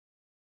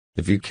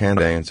If you can't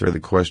answer the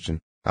question,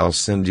 I'll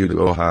send you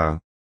to Ohio.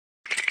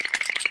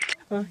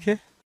 Okay.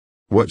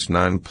 What's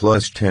 9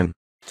 plus 10?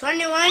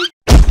 21.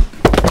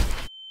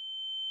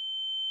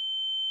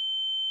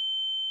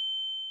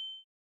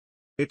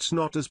 It's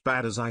not as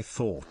bad as I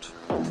thought.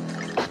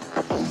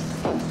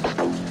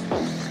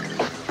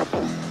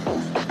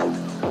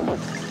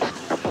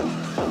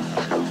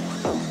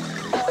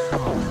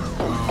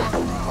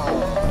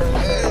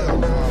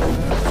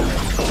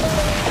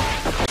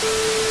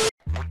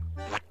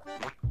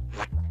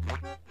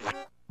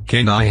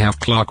 Can I have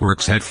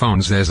Clockwork's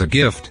headphones as a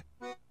gift?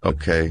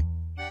 Okay.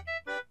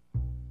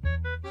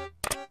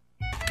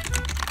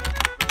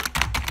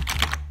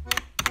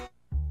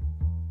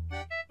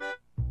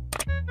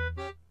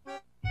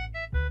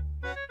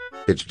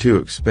 It's too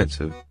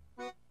expensive.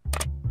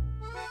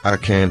 I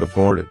can't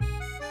afford it.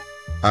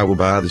 I will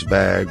buy this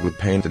bag with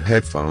painted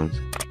headphones.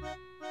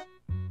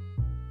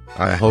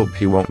 I hope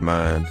he won't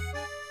mind.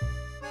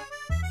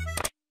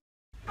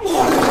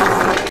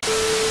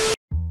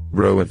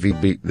 Bro, if you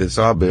beat this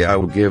obby, I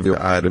will give you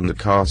an item that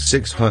costs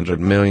 600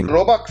 million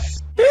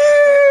Robux.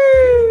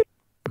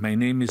 My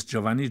name is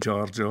Giovanni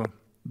Giorgio,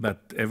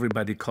 but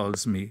everybody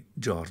calls me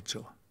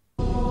Giorgio.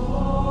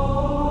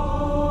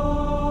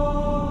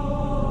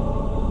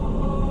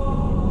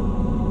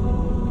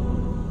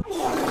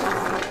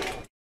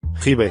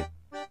 Jibe.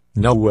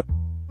 No.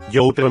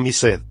 Yo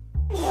promised.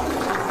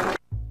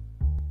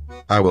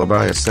 I will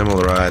buy a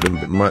similar item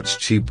but much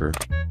cheaper.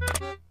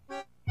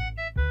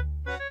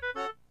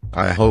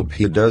 I hope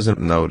he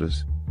doesn't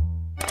notice.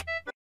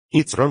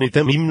 It's running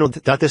them, I'm not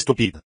that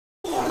stupid.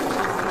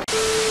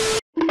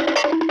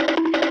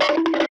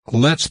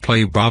 Let's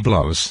play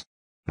Roblox.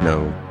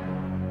 No.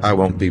 I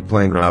won't be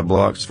playing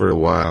Roblox for a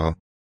while.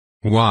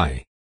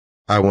 Why?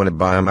 I want to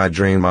buy my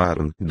dream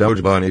item,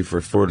 Doge Bunny,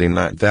 for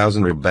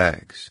 49,000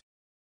 Robux.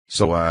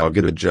 So I'll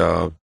get a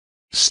job.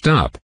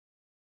 Stop.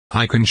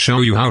 I can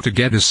show you how to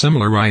get a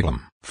similar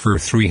item for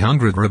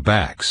 300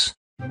 Robux.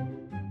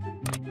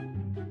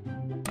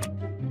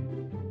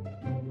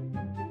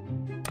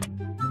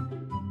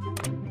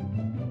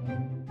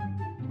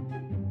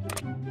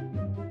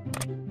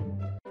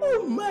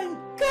 Oh my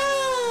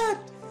god!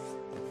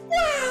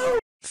 Wow!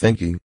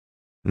 Thank you.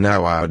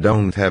 Now I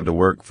don't have to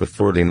work for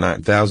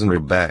 49,000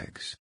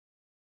 Robux.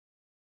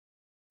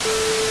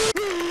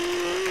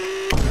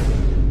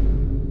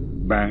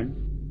 Ben?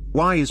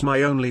 Why is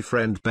my only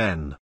friend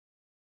Ben?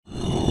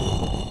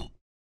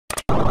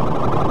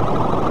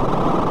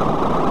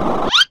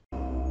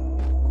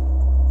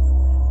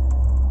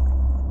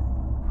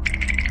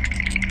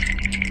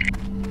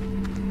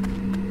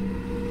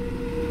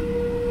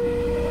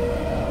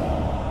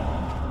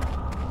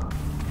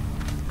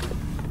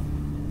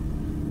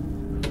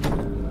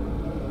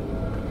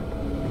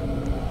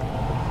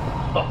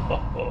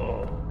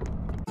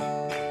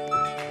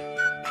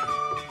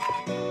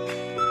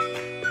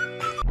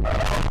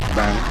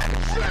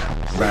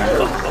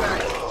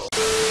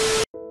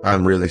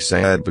 I'm really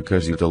sad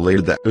because you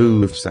deleted that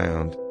oof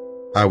sound.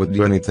 I would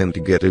do anything to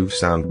get oof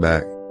sound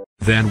back.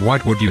 Then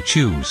what would you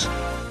choose?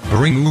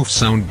 Bring oof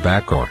sound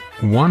back or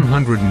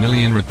 100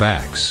 million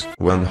Robux?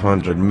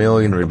 100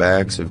 million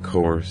Robux, of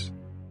course.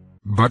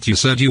 But you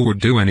said you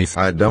would do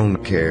anything. I don't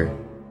care.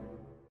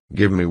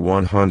 Give me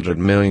 100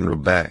 million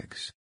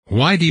Robux.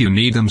 Why do you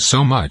need them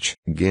so much?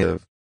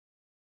 Give.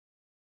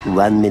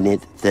 1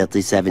 minute,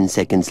 37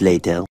 seconds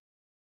later.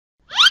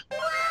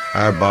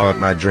 I bought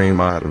my dream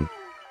item.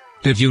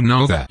 Did you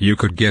know that you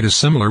could get a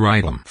similar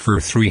item for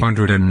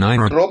 309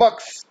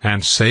 Robux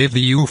and save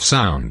the oof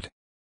sound?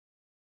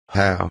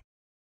 How?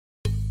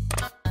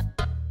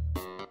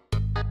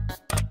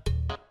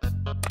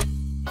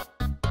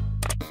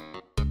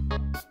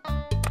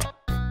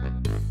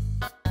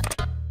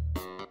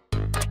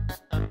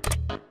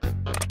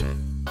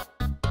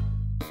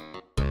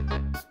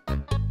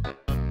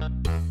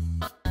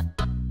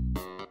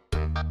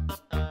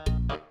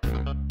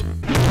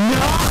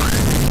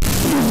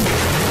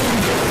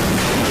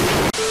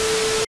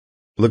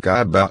 Look,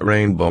 I bought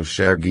Rainbow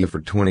Shaggy for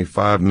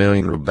 25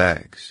 million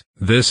Robux.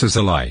 This is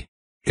a lie.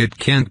 It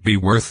can't be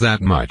worth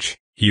that much.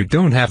 You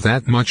don't have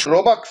that much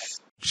Robux.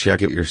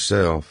 Check it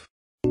yourself.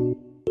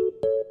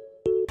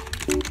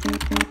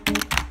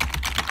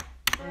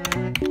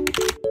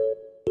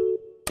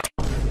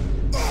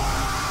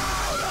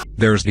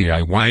 There's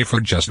DIY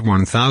for just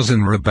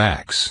 1,000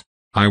 Robux.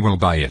 I will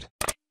buy it.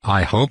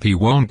 I hope he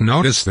won't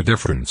notice the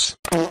difference.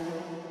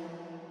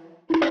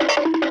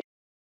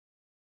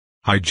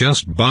 I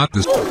just bought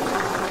this.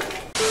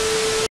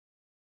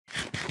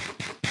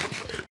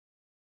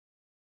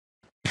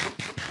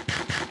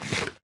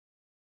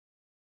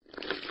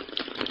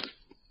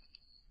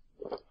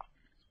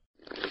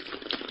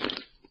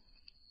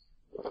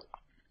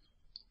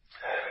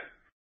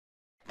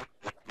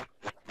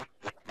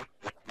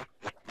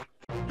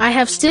 I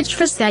have Stitch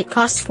Fist that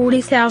costs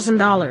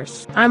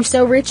 $40,000. I'm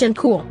so rich and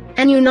cool,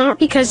 and you not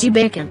because you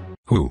bacon.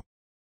 Who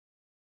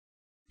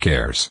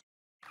cares?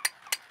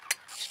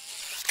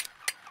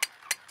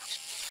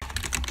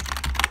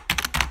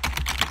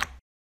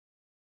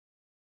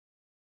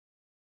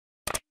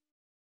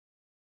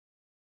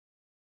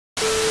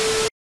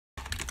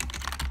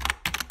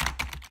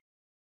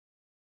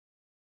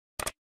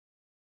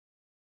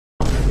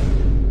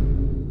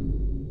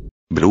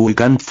 Bro, I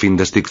can't find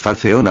the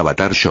stickface on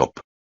Avatar Shop.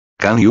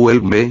 Can you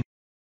help me?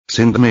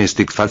 Send me a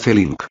stickface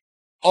link.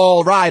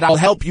 Alright, I'll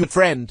help you,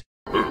 friend.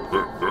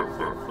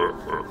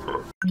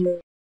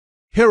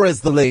 Here is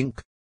the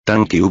link.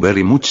 Thank you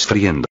very much,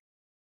 friend.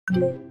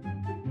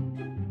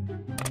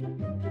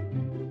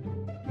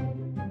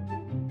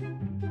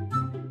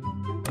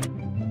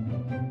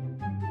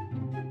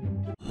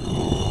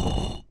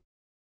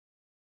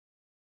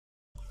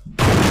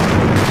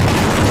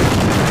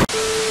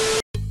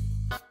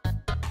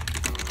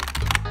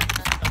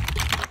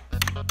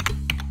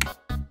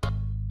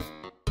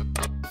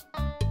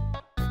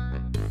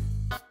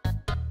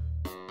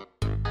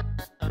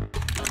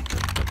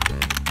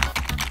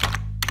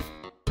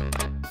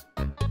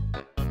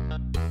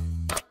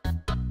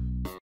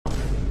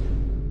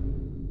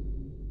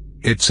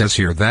 It says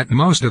here that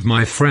most of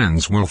my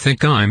friends will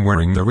think I'm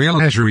wearing the real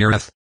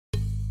Azureth.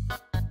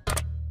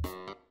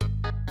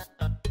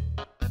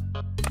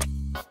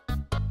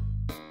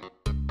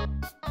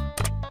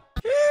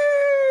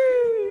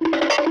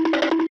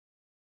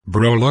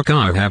 Bro, look,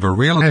 I have a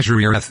real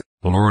Azureth,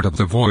 Lord of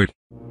the Void.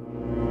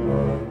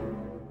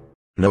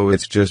 No,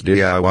 it's just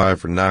DIY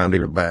for 90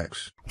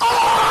 Robux.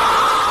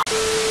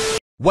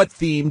 What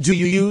theme do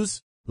you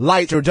use?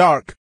 Light or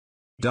dark?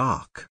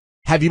 Dark.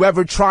 Have you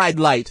ever tried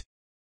light?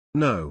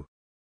 No.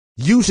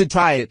 You should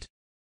try it.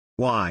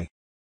 Why?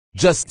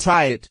 Just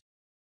try it.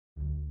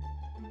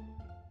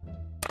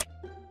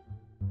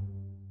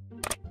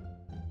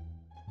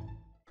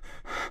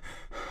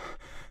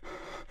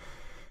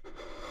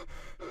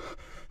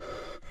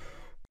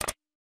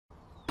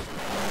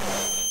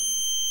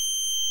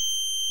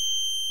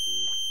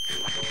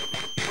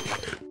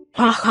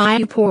 Haha,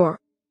 you poor.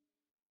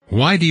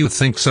 Why do you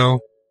think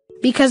so?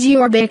 Because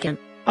you are bacon.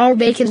 All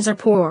bacons are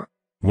poor.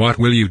 What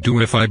will you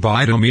do if I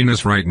buy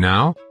Dominus right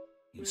now?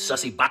 You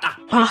sussy butter.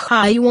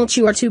 Haha, you won't,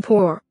 you are too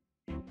poor.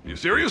 You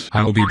serious?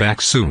 I'll be back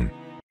soon.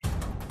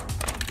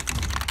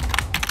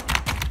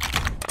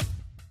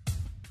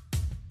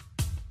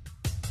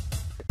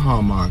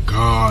 Oh my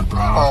god, bro.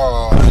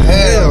 Oh,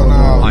 hell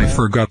no. I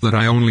forgot that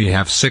I only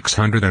have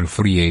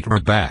 648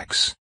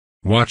 Robux.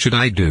 What should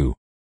I do?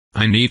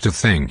 I need to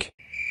think.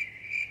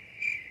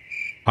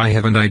 I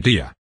have an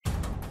idea.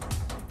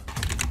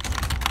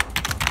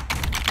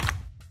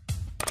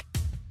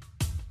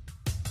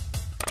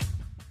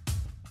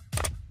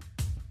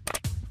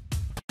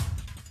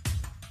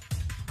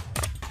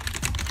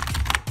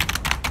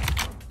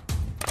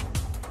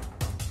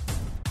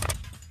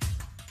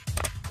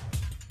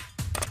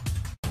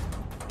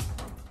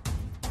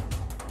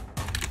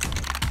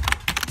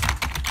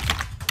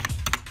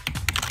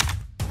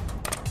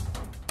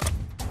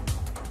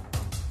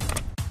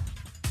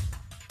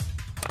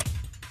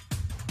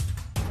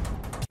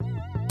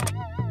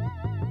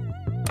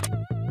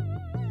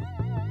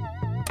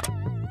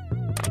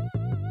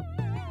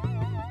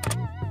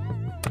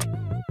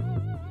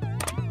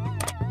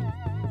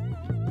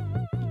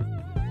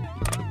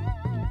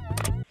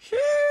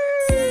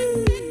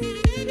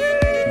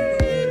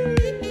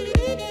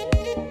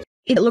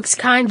 It looks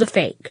kinda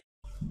fake.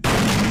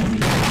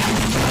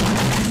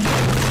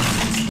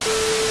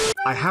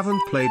 I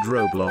haven't played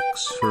Roblox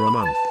for a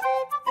month.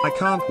 I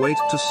can't wait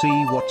to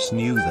see what's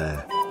new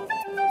there.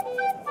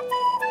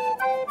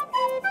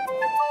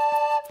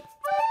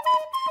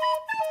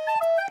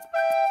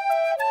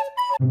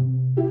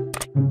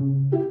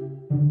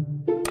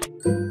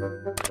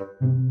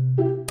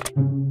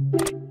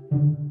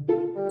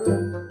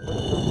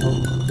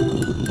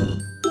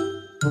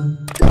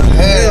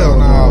 Hell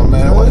no,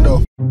 man. What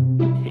the?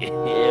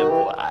 Yeah,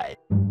 boy.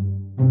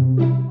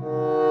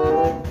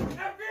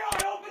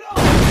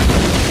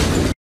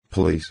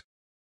 Please.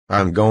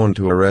 I'm going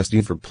to arrest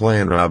you for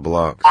playing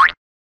Roblox.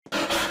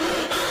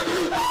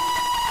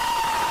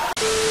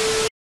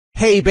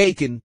 Hey,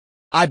 Bacon.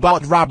 I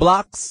bought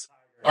Roblox.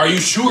 Are you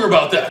sure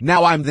about that?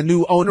 Now I'm the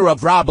new owner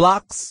of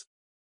Roblox.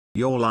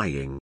 You're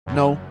lying.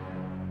 No.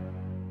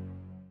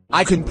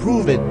 I can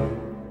prove it.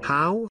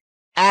 How?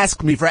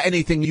 Ask me for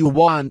anything you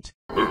want.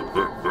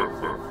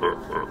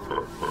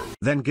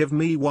 Then give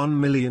me 1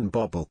 million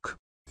bobuk.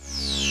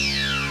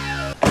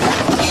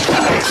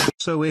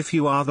 So if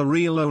you are the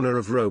real owner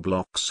of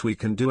Roblox, we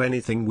can do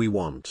anything we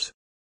want.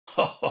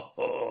 Ho ho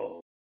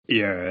ho.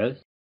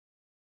 Yes.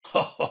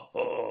 Ho ho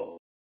ho.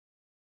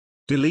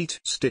 Delete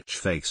Stitch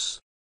Face.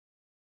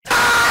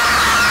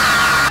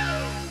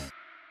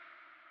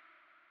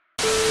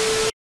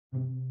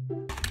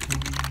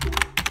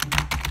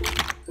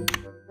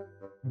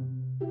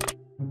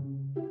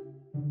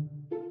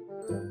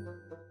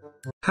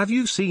 Have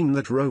you seen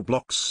that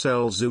Roblox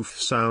sells Oof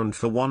Sound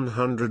for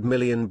 100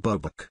 million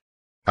bobuk?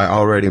 I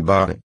already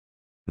bought it.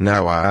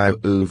 Now I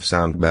have Oof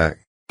Sound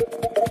back.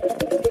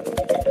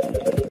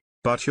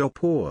 But you're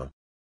poor.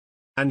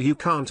 And you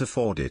can't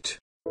afford it.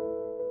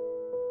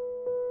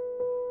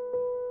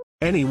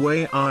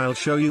 Anyway, I'll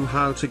show you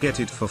how to get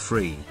it for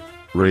free.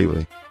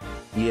 Really?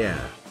 Yeah.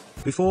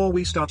 Before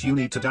we start, you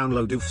need to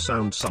download Oof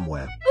Sound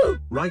somewhere.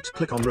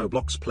 Right-click on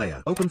Roblox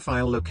Player. Open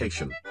File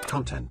Location.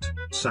 Content.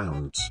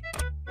 Sounds.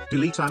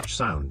 Delete App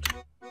Sound.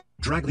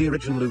 Drag the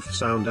original oof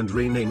sound and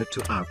rename it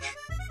to ouch.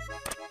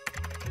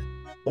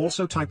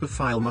 Also type of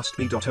file must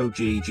be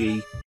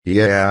 .ogg.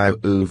 Yeah,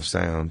 oof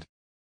sound.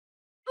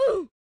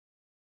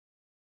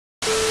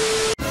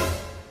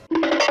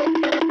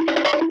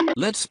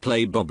 Let's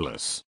play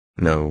Roblox.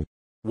 No.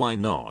 Why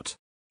not?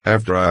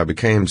 After I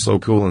became so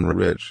cool and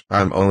rich,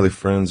 I'm only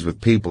friends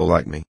with people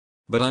like me.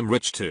 But I'm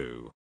rich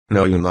too.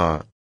 No, you're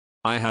not.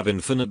 I have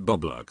infinite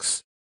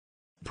Roblox.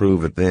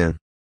 Prove it then.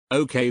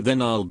 Okay,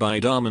 then I'll buy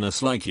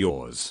Dominus like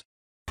yours.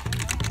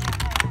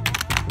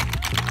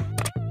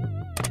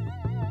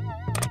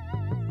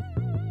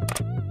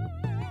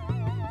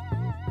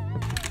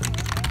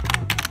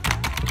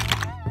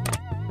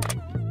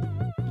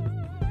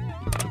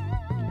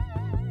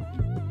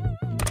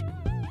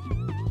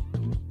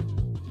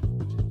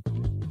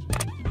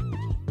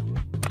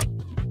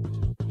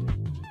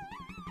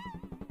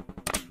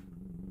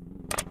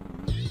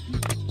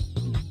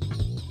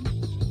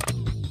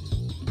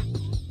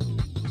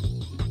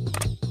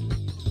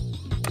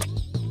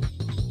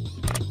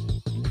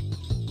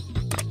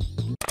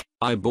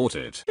 I bought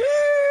it.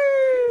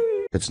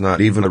 It's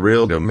not even a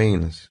real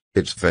Dominus.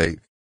 It's fake.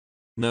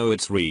 No,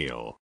 it's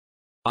real.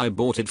 I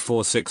bought it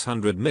for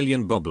 600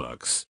 million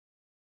Roblox.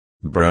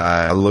 Bruh,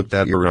 I looked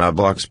at your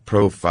Roblox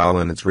profile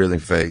and it's really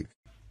fake.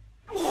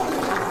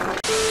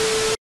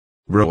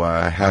 Bro,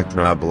 I hacked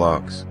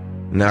Roblox.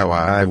 Now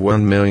I have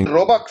 1 million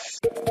Robux.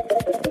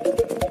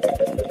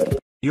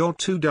 You're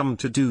too dumb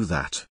to do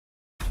that.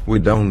 We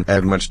don't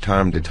have much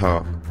time to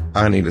talk.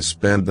 I need to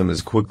spend them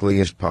as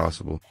quickly as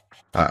possible.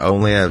 I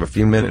only have a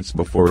few minutes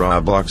before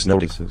Roblox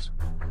notices.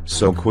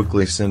 So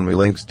quickly send me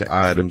links to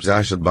items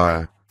I should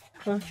buy.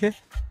 Okay.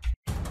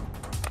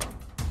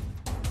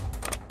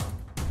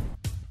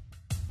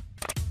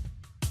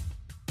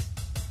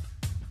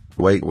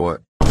 Wait,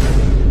 what?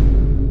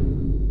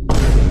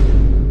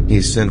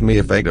 He sent me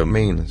a fake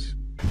Dominus.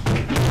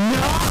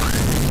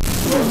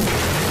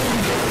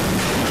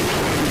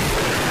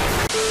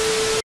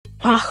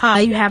 Haha,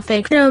 you have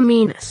fake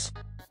Dominus.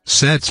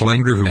 Said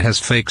Slinger who has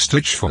fake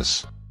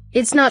Stitchfus.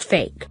 It's not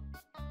fake.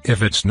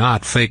 If it's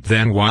not fake,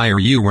 then why are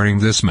you wearing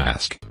this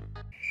mask?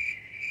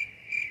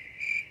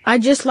 I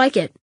just like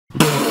it.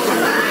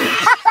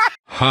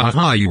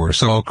 Haha, you are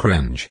so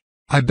cringe.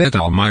 I bet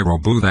all my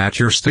Robu that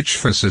your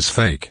Stitchfus is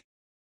fake.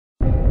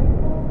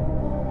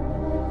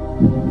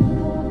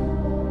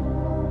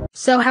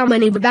 So how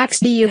many Babaks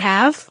do you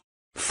have?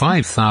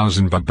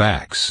 5,000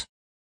 Babaks.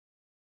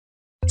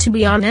 To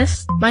be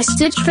honest, my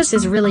Stitchfus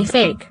is really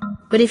fake.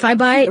 But if I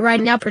buy it right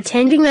now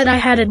pretending that I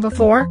had it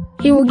before,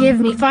 he will give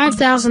me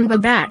 5,000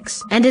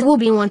 Babaks, and it will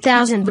be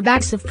 1,000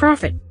 Babaks of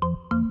profit.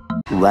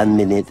 1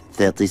 minute,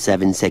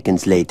 37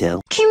 seconds later.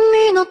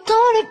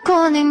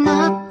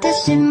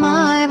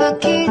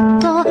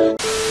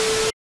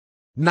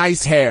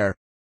 Nice hair.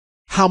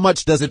 How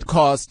much does it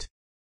cost?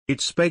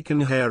 It's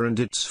bacon hair and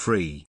it's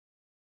free.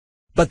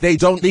 But they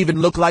don't even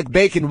look like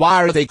bacon.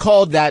 Why are they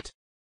called that?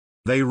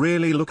 They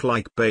really look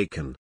like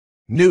bacon.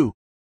 No.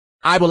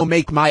 I will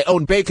make my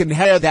own bacon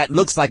hair that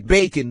looks like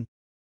bacon.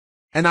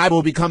 And I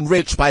will become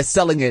rich by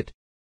selling it.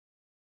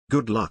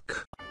 Good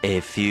luck.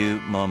 A few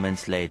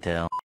moments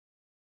later.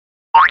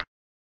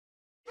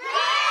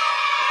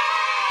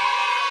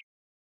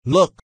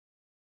 Look.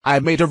 I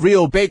made a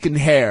real bacon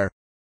hair.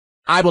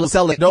 I will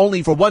sell it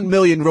only for 1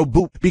 million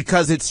Robu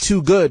because it's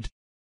too good.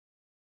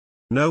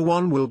 No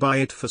one will buy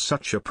it for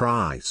such a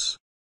price.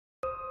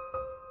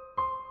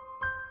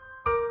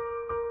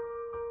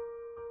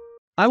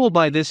 I will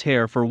buy this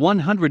hair for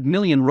 100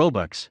 million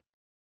Robux.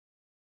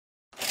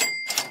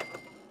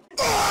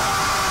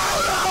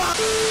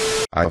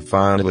 I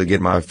finally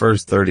get my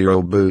first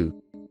 30-year-old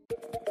boo.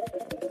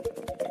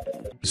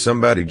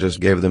 Somebody just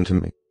gave them to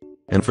me.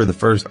 And for the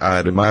first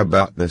item I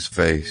bought this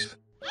face.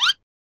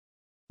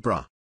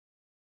 Bruh.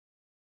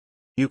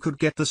 You could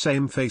get the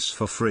same face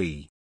for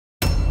free.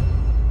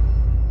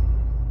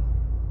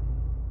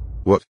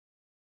 What?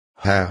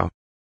 How?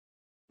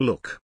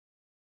 Look.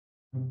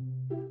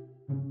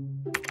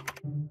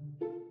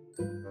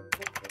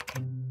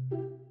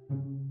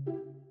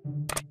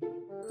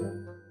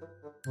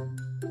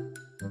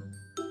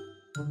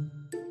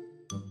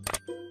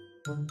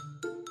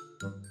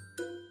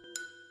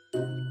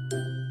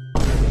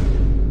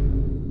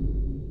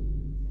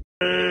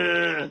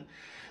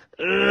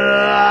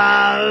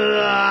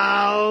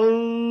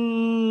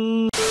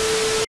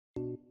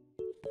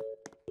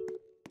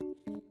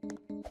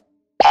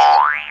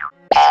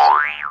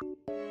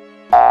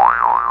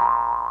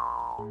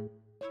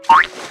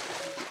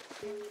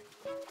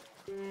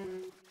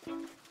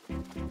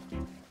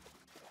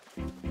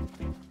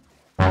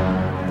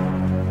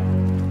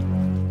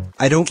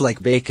 I don't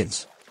like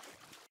bacons.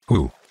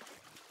 Who?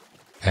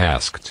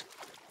 Asked.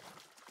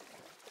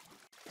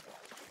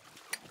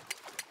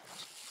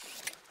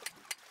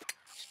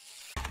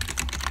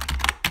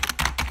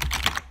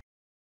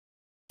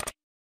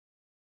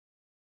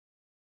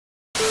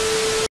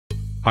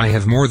 I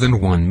have more than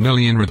 1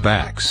 million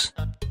Robux.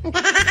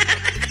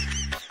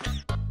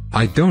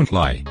 I don't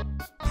lie.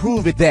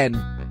 Prove it then.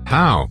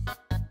 How?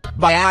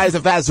 My eyes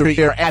of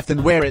Azure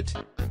and wear it.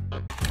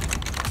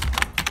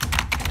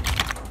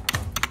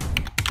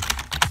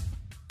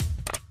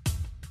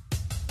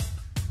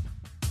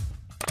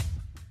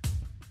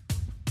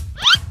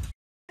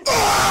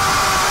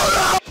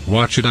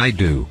 What should I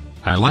do?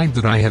 I lied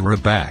that I have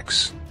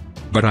Robux.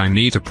 But I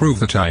need to prove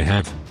that I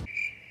have.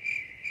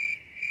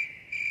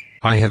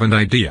 I have an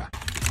idea.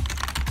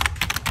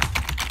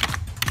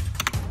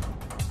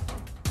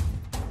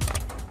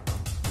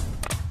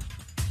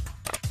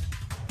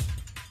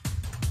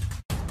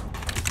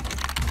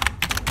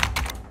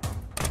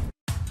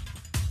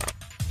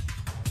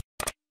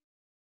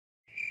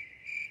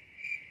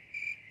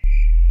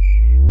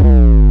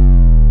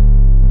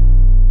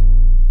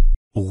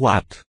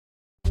 What?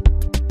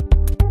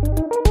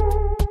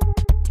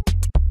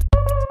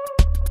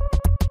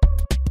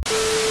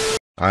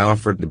 I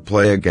offered to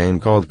play a game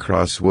called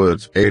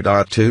Crosswords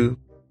 8.2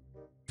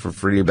 for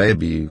free,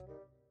 baby.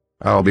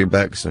 I'll be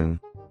back soon.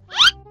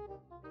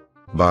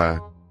 Bye.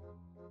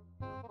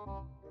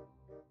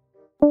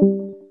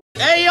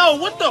 Hey yo,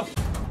 what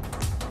the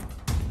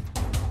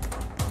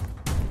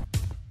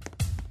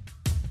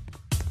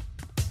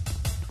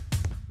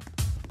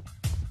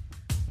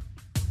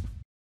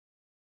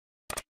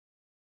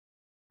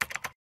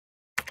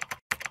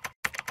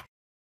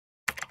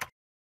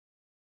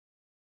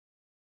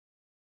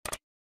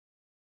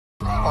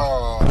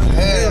Oh,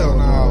 hell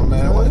no,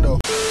 man. What the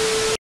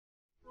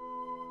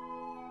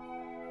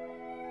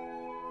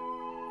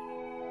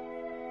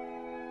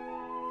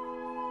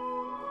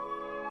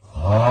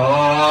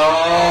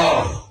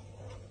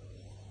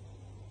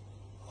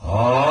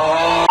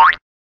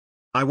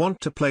I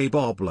want to play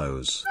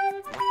Roblox.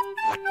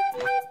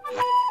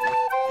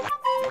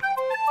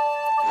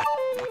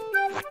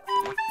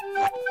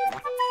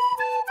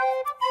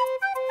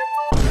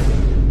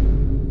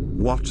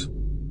 What?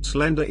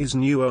 Slender is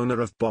new owner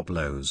of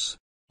Roblox.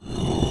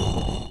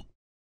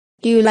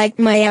 Do you like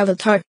my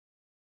avatar?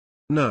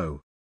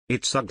 No.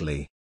 It's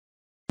ugly.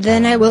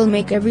 Then I will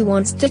make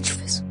everyone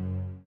Stitchfus.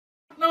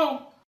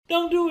 No,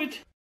 don't do it.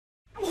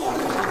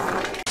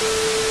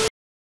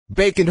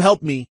 Bacon,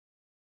 help me.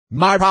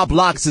 My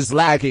Roblox is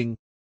lagging.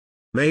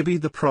 Maybe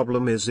the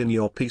problem is in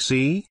your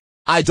PC?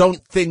 I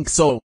don't think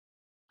so.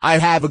 I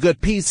have a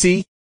good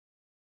PC.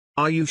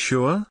 Are you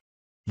sure?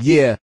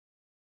 Yeah.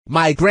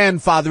 My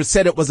grandfather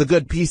said it was a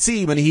good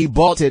PC when he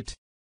bought it.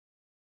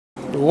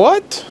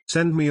 What?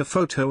 Send me a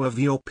photo of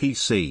your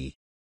PC.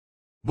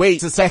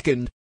 Wait a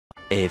second.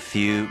 A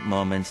few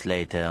moments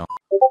later.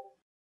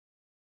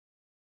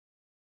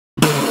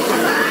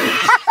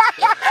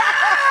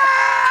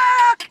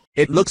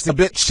 It looks a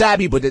bit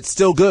shabby, but it's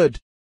still good.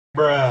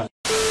 Bruh.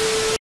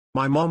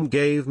 My mom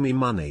gave me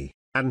money,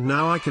 and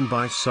now I can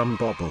buy some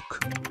Robux.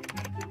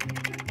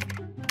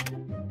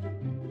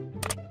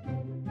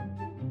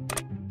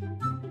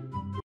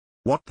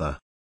 What the?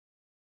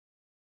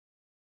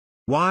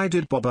 Why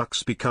did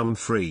Robux become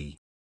free?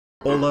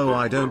 Although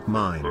I don't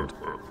mind.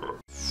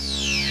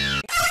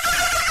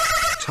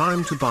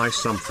 Time to buy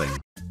something.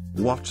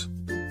 What?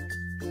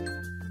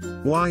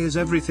 Why is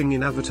everything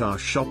in Avatar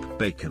Shop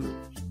Bacon?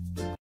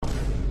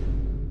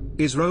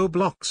 Is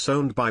Roblox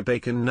owned by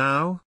Bacon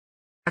now?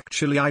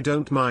 Actually, I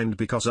don't mind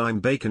because I'm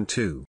Bacon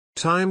too.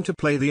 Time to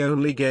play the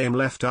only game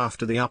left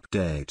after the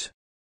update.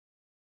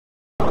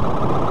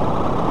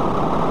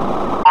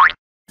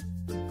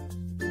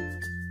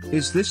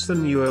 Is this the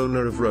new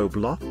owner of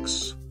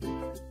Roblox?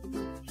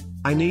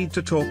 I need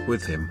to talk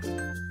with him.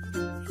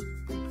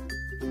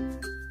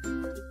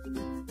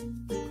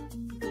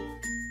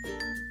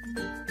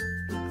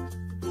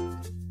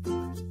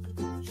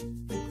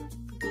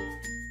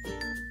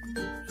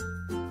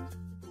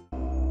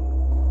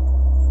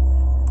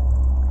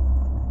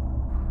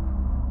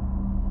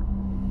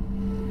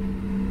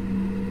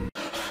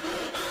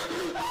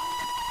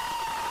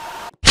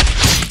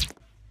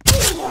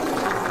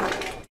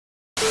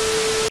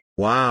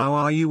 Wow,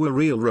 are you a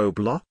real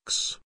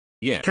Roblox?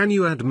 Yeah. Can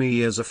you add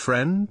me as a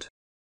friend?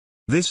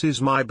 This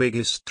is my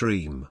biggest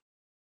dream.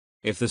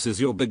 If this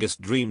is your biggest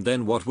dream,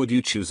 then what would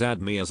you choose?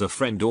 Add me as a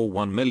friend or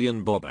 1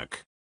 million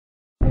Bobak?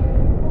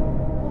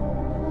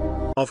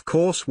 Of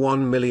course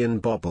 1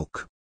 million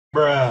Bobuk.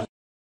 Bruh.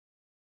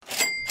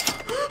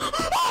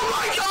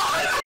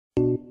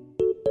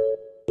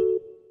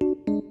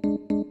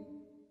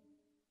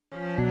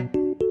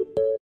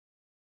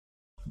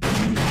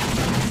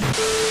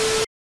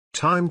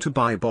 Time to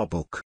buy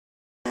Bobuk.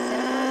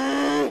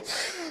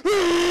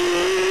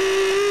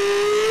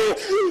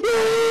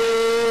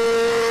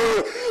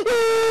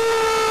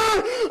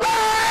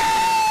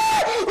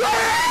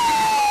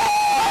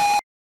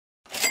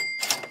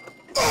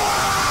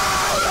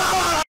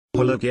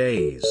 Hello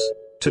gays.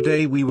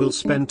 Today we will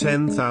spend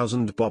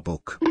 10,000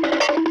 Bobuk.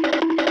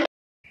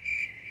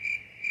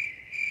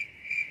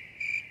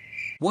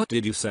 What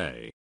did you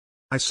say?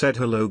 I said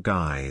hello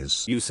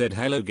guys. You said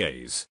hello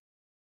gays.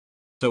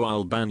 So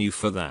I'll ban you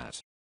for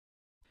that.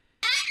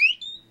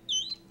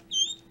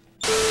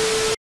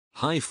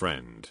 Hi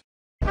friend.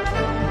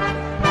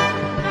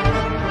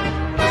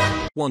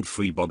 Want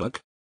free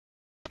Bobak?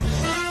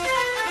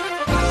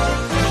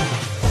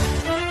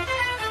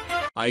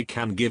 I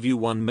can give you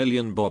 1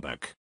 million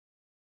Bobak.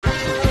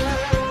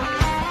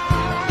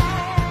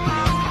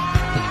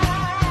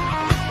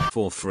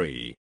 For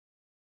free.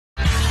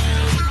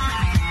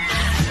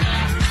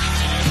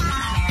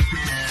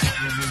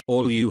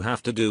 All you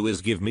have to do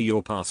is give me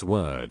your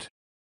password.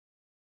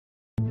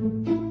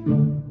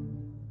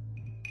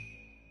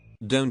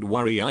 Don't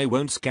worry, I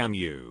won't scam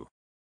you.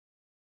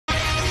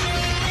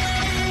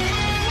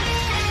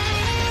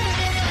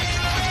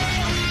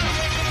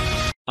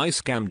 I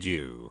scammed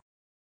you.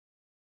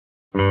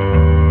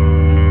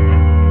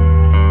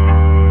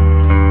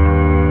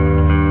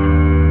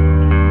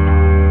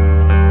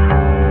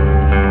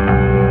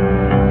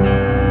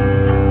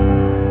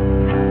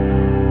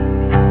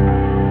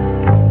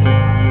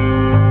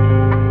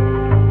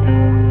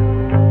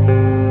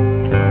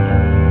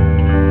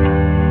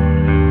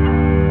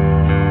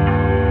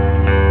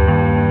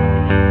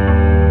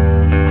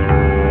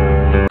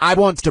 I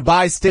want to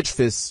buy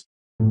Stitchfist,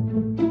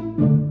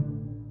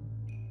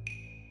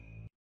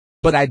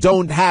 but I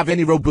don't have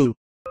any Robu.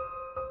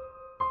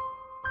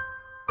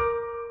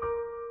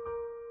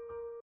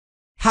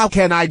 How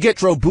can I get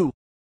Robu?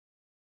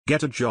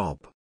 Get a job.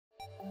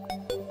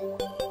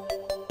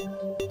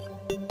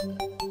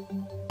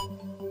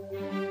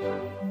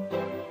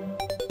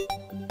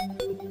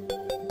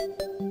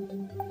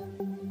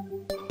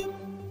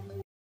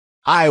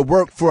 I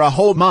worked for a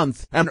whole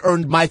month and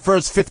earned my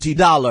first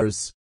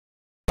 $50.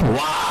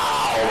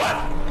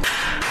 Wow!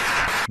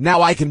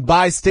 Now I can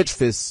buy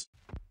Stitchfist.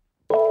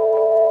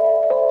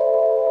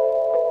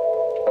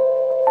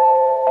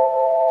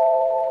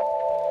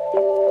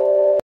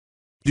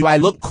 Do I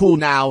look cool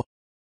now?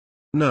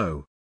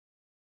 No.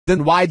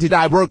 Then why did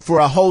I work for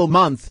a whole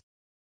month?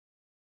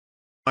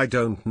 I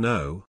don't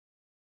know.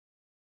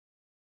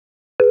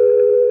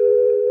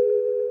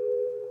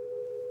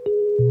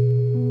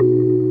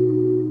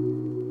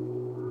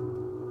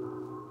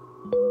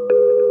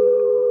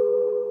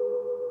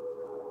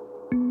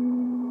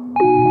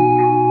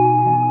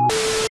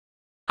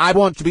 I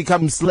want to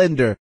become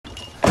slender.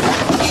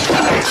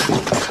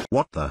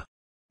 What the?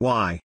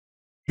 Why?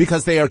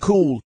 Because they are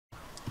cool.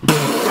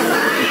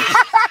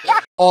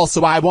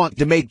 Also, I want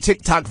to make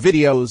TikTok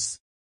videos.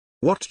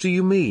 What do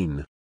you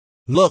mean?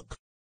 Look.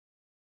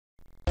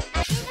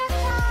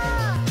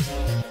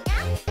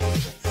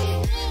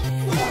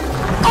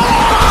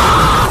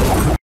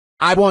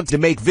 I want to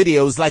make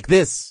videos like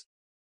this.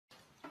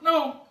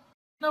 No,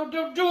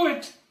 don't do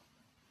it.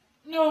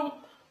 No,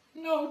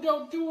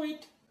 don't do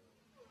it.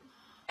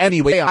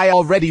 Anyway, I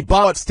already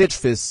bought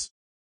Stitchfist.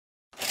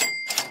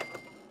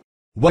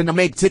 Wanna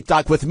make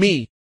TikTok with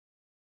me?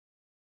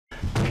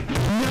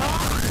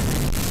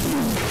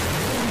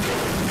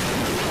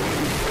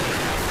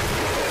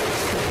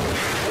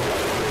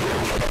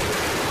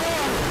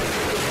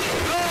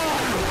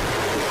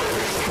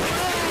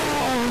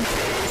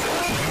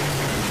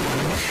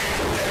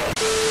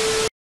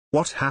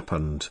 What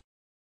happened?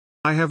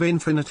 I have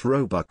infinite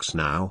Robux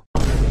now.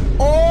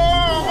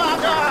 Oh my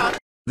god!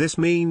 This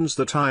means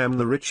that I am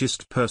the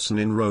richest person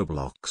in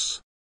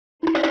Roblox.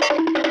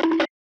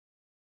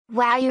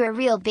 Wow, you're a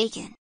real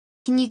bacon.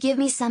 Can you give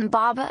me some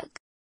Bobuk?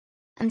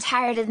 I'm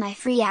tired of my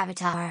free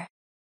avatar.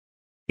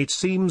 It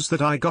seems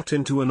that I got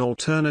into an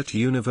alternate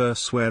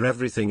universe where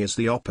everything is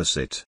the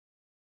opposite.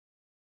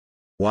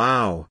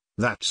 Wow,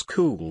 that's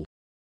cool.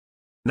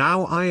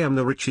 Now I am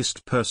the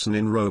richest person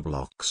in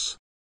Roblox.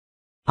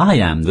 I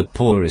am the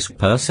poorest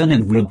person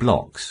in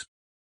Roblox.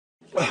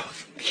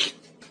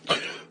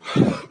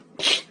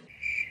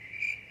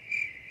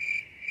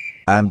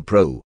 I'm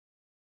pro.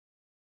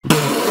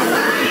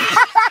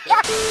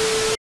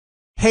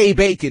 Hey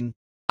Bacon,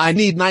 I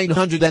need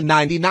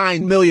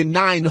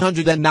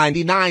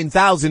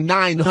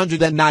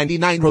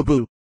 999,999,999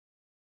 Robu.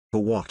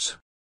 For what?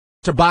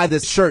 To buy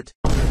this shirt.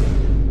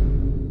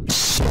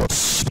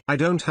 I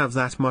don't have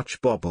that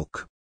much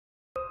Bobuk.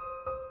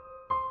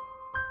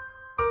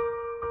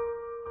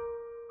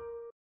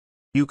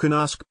 You can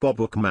ask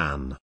Bobuk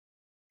Man.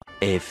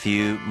 A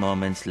few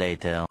moments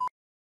later.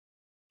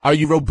 Are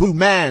you Robu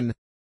Man?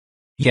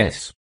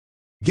 Yes.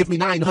 Give me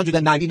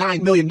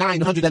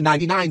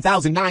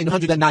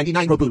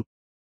 999,999,999 Robu.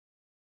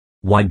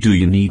 Why do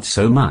you need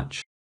so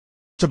much?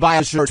 To buy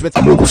a shirt with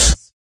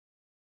Robux.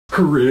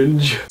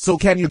 Cringe. So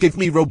can you give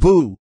me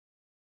Robu?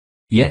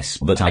 Yes,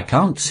 but I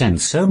can't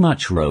send so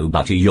much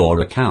Robu to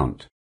your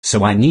account,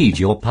 so I need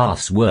your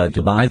password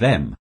to buy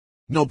them.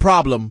 No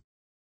problem.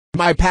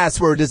 My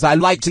password is I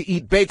like to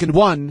eat bacon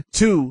 1,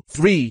 2,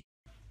 3.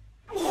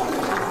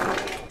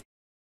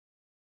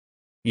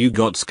 You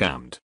got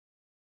scammed.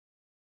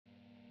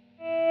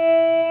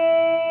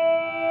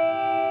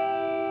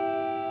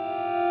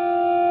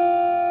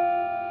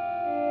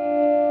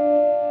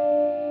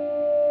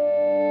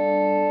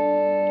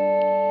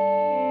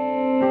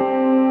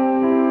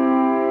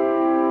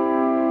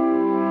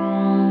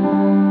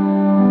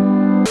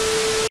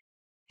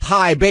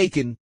 Hi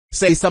Bacon,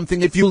 say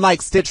something if you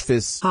like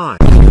Stitchfist. Hi.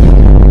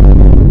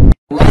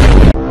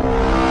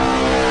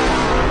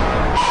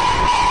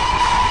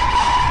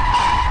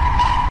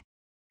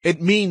 It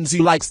means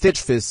you like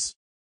Stitchfist.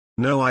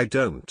 No, I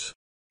don't.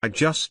 I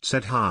just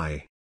said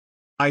hi.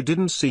 I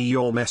didn't see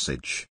your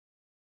message.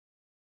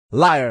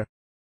 Liar.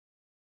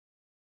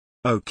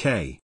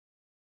 Okay.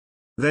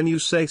 Then you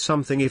say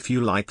something if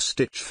you like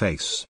Stitch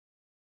Face.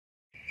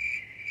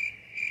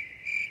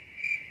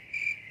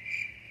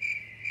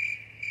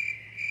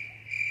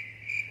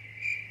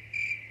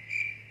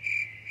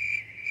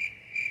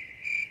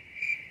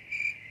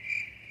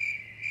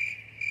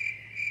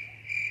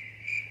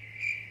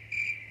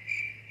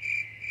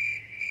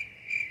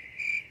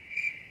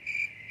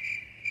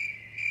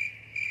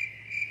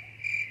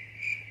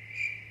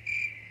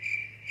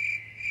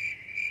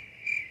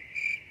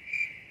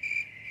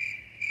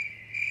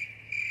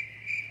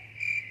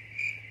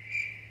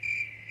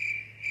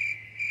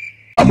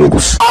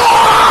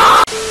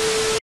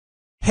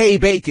 Hey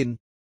Bacon.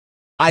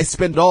 I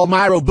spent all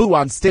my Robu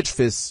on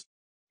Stitchfist.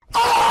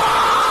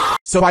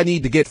 So I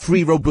need to get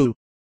free Robu.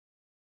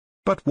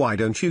 But why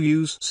don't you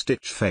use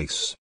Stitch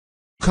Face?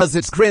 'Cause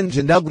it's cringe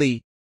and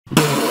ugly.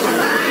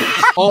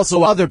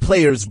 Also, other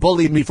players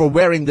bullied me for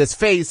wearing this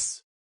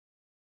face.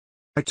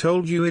 I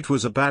told you it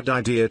was a bad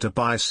idea to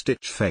buy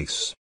Stitch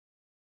Face.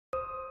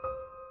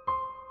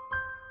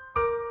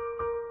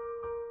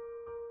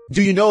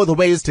 Do you know the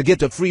ways to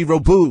get a free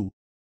Robu?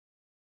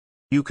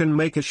 You can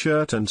make a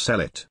shirt and sell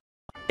it.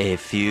 A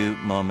few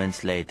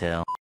moments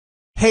later.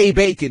 Hey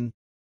Bacon.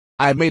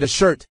 I made a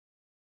shirt.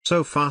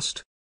 So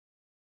fast?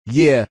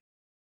 Yeah.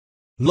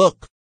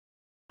 Look.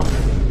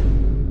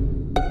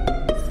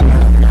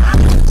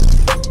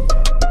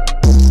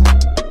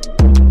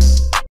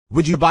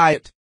 Would you buy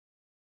it?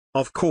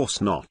 Of course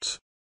not.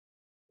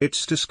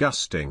 It's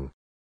disgusting.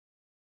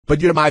 But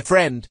you're my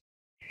friend.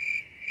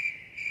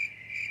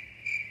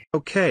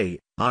 Okay,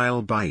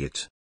 I'll buy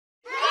it.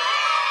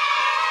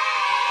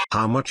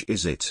 How much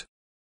is it?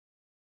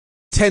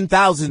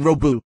 10,000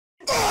 Robu.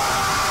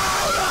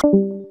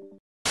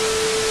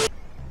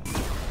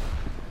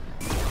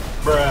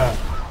 Bruh.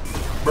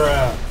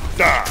 Bruh.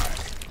 Die.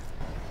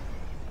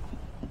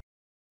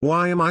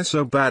 Why am I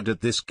so bad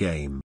at this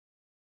game?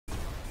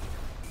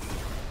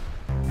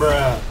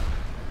 Bruh.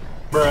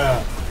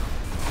 Bruh.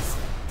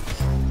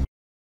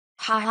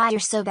 Haha, you're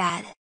so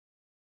bad.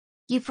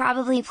 You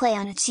probably play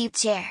on a cheap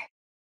chair.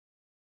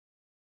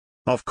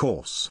 Of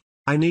course.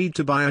 I need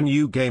to buy a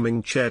new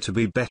gaming chair to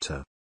be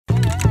better. I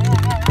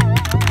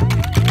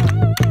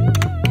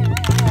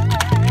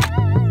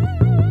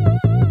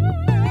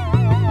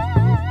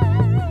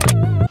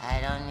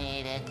don't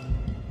need it.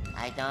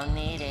 I don't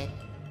need it.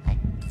 I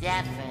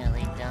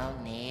definitely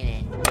don't need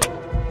it.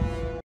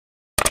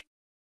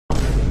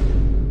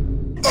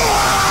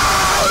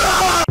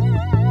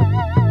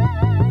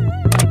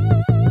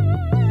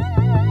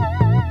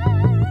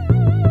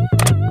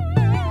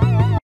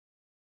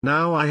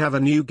 Now I have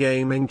a new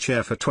gaming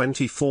chair for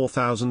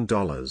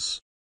 $24,000.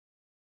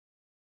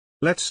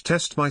 Let's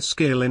test my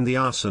skill in the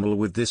arsenal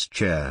with this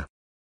chair.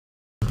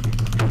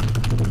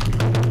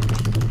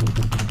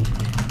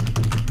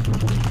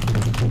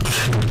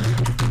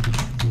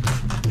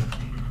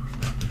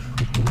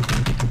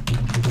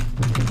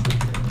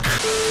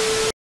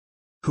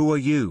 Who are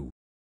you?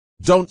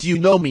 Don't you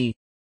know me?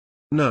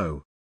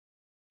 No.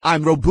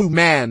 I'm Robu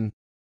Man.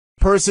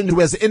 Person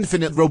who has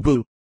infinite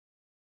Robu.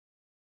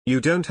 You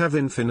don't have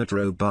infinite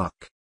Robux.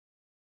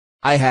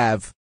 I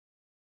have.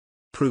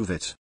 Prove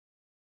it.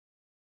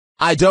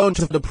 I don't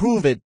have to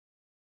prove it.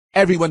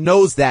 Everyone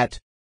knows that.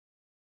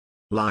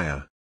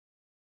 Liar.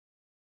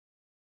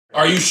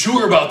 Are you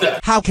sure about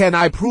that? How can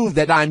I prove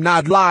that I'm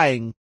not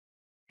lying?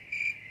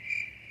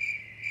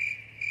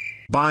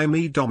 Buy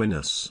me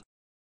Dominus.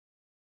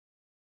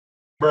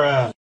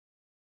 Bruh.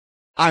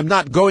 I'm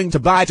not going to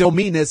buy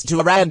Dominus to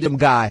a random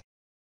guy.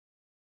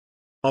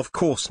 Of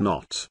course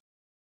not.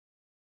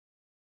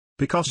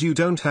 Because you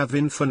don't have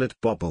infinite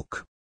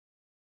Bobuk.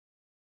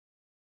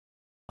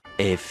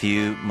 A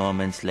few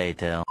moments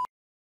later.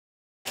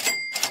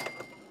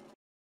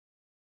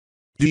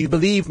 Do you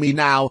believe me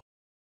now?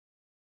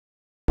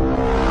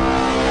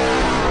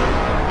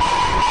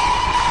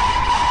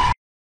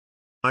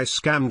 I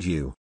scammed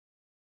you.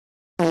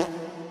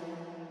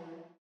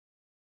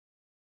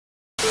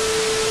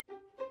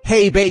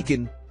 Hey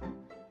Bacon.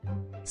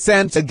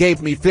 Santa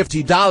gave me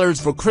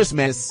 $50 for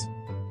Christmas.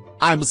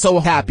 I'm so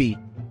happy.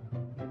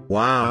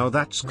 Wow,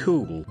 that's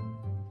cool.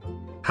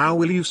 How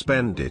will you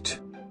spend it?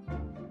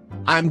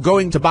 I'm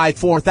going to buy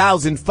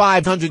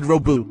 4,500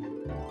 Robu.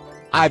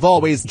 I've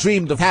always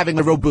dreamed of having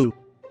a Robu.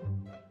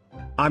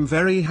 I'm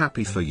very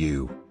happy for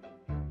you.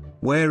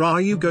 Where are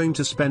you going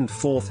to spend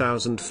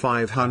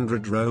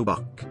 4,500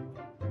 Robux?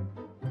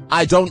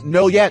 I don't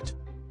know yet.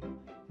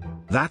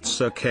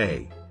 That's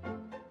okay.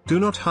 Do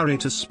not hurry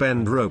to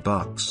spend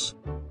Robux.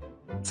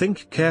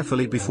 Think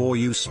carefully before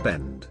you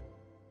spend.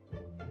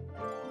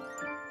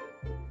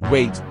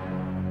 Wait.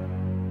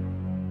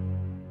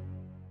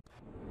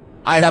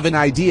 I have an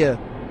idea.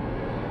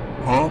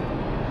 Huh?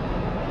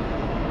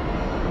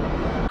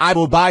 I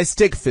will buy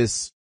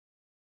Stickfist.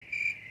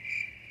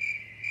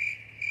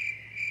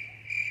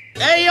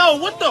 Hey, yo,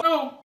 what the?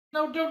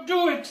 No, don't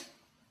do it.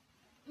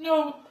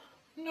 No,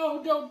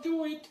 don't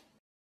do it.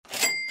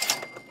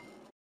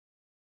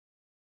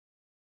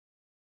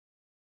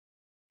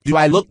 Do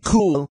I look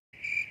cool?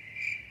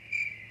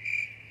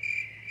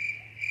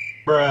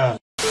 Bruh.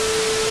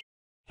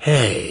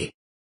 Hey.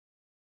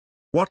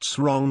 What's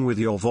wrong with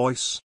your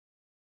voice?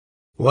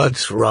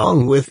 What's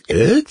wrong with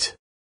it?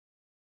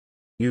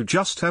 You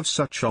just have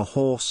such a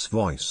hoarse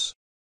voice.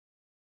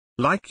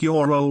 Like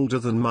you're older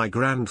than my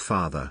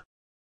grandfather.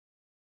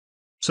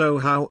 So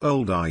how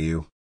old are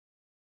you?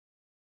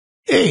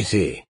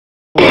 80.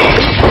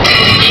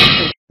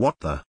 What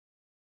the?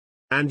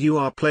 And you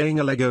are playing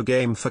a Lego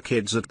game for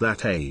kids at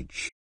that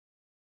age?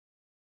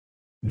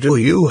 Do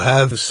you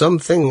have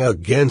something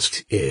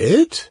against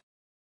it?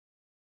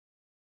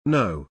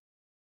 No.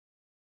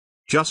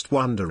 Just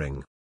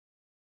wondering.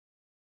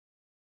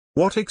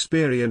 What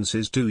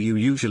experiences do you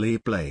usually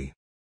play?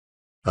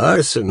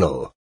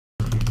 Arsenal.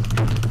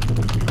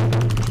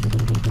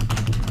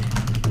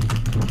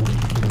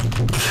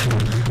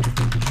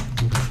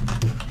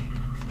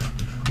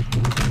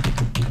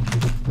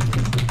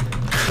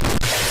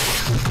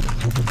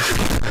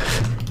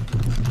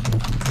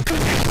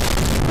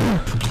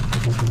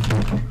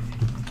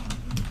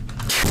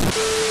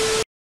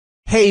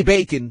 Hey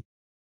Bacon.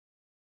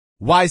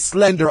 Why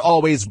Slender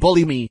always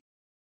bully me?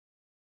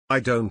 I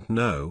don't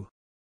know.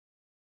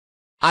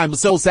 I'm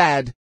so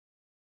sad.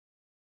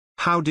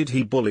 How did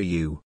he bully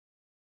you?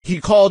 He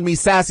called me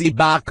Sassy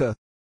Baka.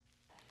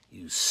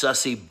 You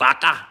sussy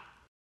baka.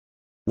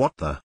 What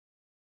the?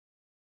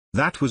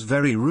 That was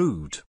very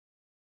rude.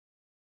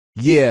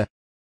 Yeah.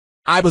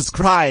 I was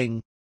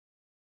crying.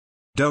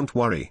 Don't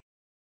worry.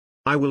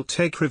 I will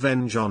take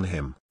revenge on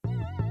him.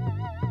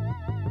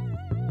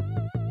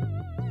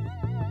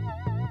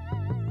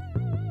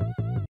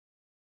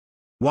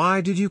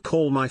 Why did you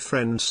call my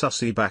friend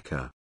Sussy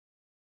Baka?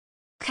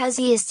 'Cause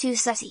he is too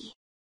sussy.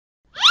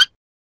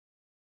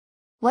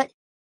 What?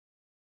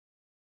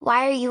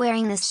 Why are you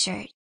wearing this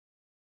shirt?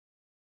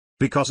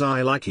 Because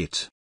I like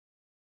it.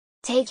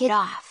 Take it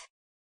off.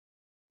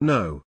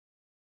 No.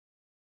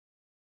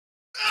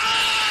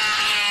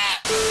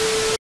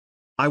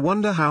 I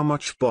wonder how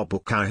much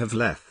Bobuk I have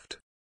left.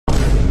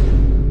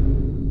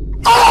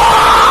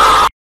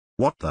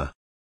 What the?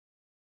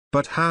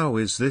 But how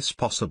is this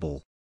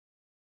possible?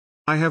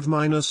 I have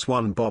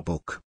 -1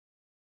 Bobuk.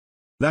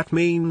 That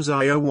means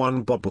I owe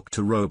 1 Bobuk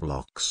to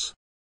Roblox.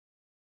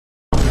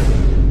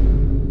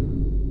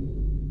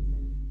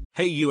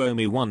 Hey, you owe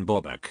me 1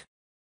 Bobak.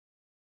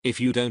 If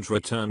you don't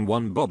return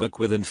 1 Bobak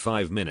within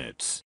 5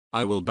 minutes,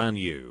 I will ban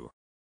you.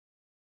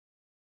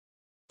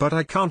 But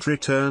I can't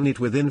return it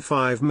within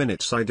 5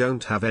 minutes. I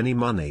don't have any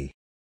money.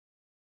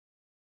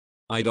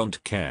 I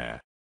don't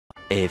care.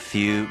 A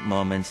few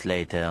moments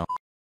later.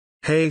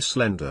 Hey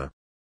Slender.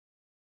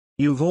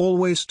 You've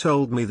always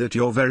told me that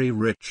you're very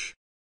rich.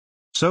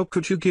 So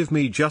could you give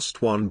me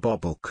just 1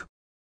 Bobuk?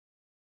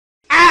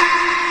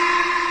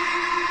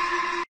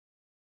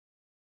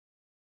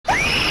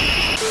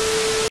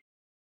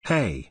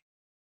 Hey.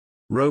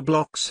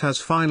 Roblox has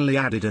finally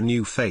added a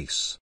new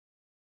face.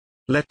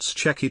 Let's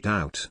check it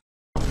out.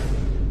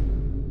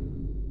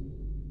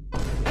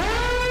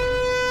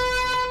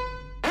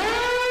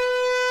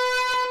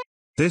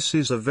 This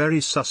is a very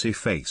sussy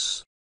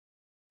face.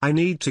 I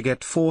need to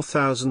get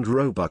 4,000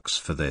 Robux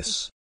for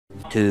this.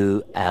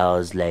 2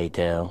 hours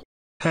later.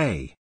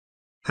 Hey.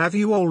 Have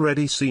you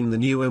already seen the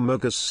new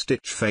Among Us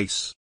Stitch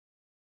face?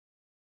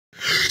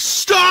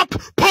 Stop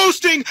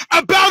posting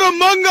about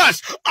Among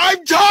Us!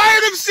 I'm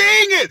tired of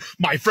seeing it!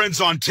 My friends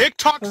on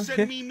TikTok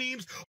send me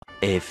memes.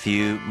 A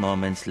few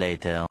moments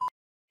later.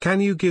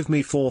 Can you give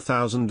me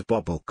 4,000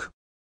 Bobuk?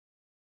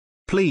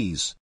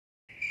 Please.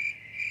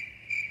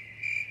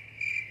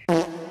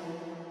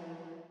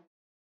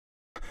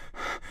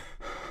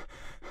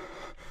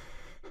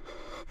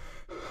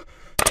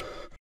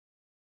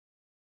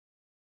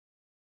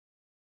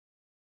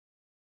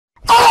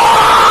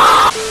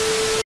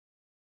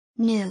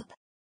 Noob.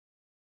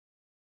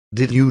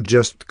 Did you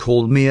just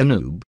call me a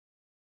noob?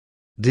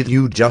 Did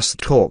you just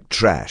talk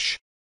trash?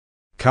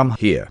 Come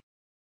here.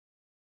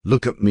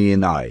 Look at me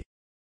in eye.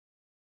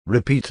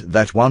 Repeat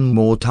that one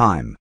more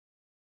time.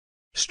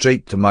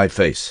 Straight to my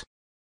face.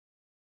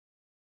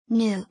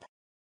 Noob.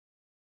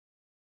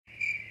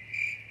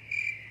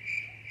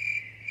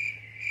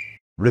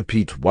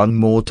 Repeat one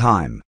more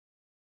time.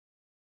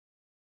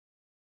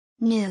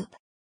 Noob.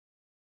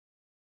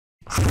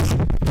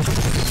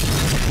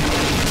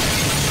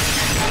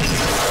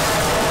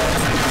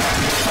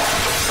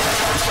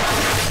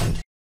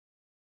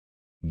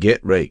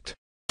 Get raked.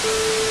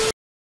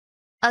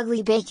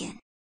 Ugly Bacon.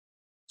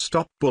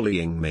 Stop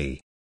bullying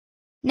me.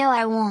 No,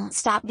 I won't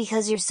stop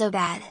because you're so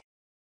bad.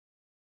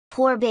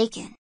 Poor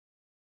Bacon.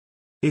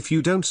 If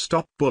you don't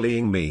stop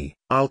bullying me,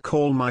 I'll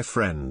call my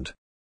friend.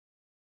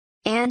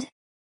 And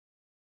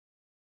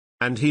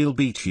he'll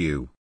beat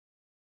you.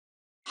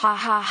 Ha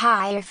ha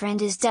ha, your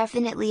friend is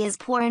definitely as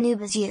poor a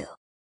noob as you.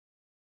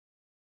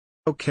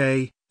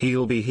 Okay,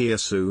 he'll be here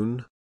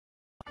soon.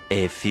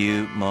 A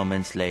few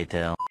moments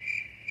later.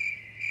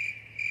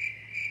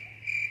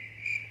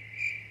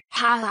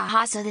 Ha ha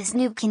ha, so this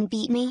noob can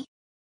beat me?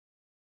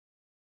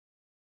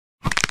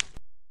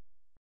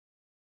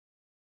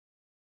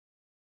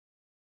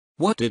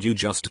 What did you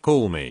just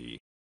call me?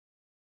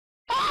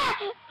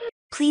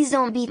 Please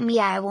don't beat me,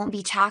 I won't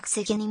be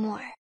toxic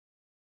anymore.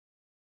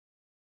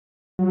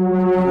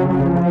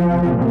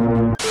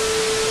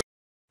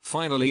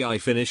 Finally I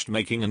finished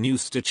making a new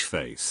Stitch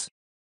face.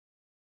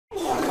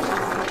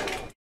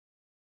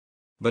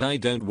 But I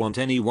don't want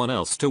anyone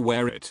else to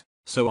wear it,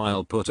 so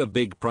I'll put a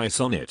big price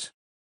on it.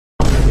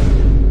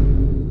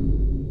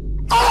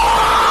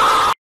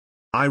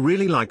 I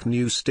really like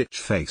new Stitch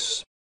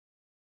face.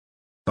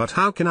 But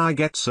how can I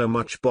get so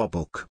much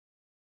Bobuk?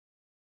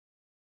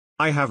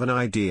 I have an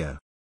idea.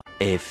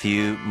 A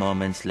few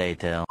moments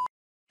later.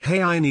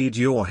 Hey, I need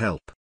your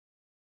help.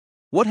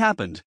 What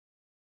happened?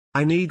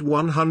 I need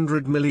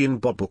 100 million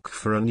Bobuk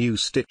for a new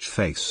Stitch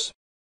face.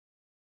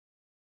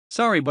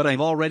 Sorry, but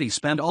I've already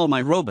spent all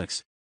my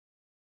Robux.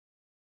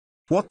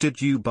 What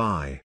did you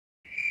buy?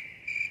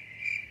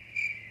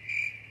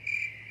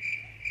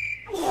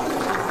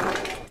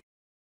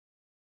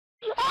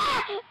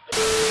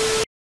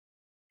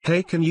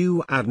 Hey, can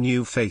you add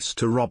new face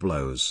to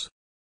Roblox?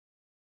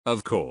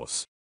 Of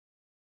course.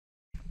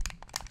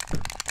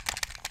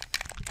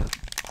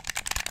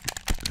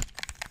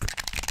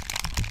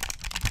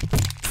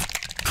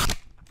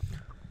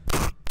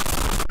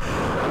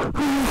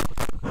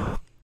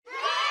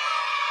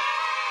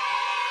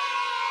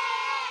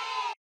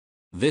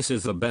 This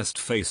is the best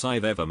face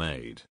I've ever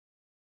made.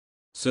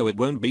 So it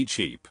won't be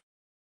cheap.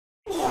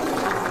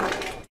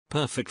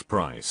 Perfect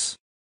price.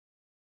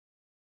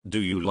 Do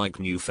you like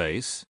new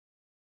face?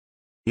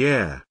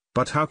 Yeah,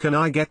 but how can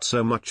I get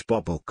so much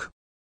Bobuk?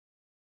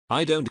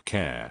 I don't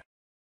care.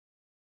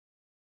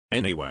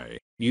 Anyway,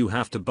 you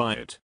have to buy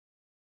it.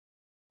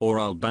 Or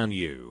I'll ban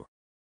you.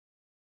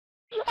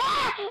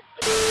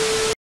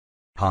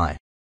 Hi.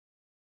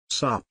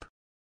 Sup?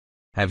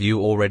 Have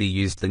you already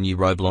used the new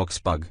Roblox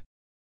bug?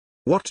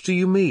 What do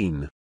you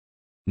mean?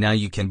 Now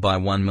you can buy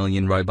 1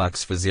 million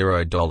Robux for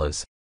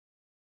 $0.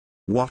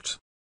 What?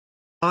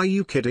 Are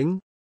you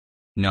kidding?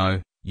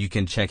 No, you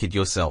can check it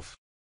yourself.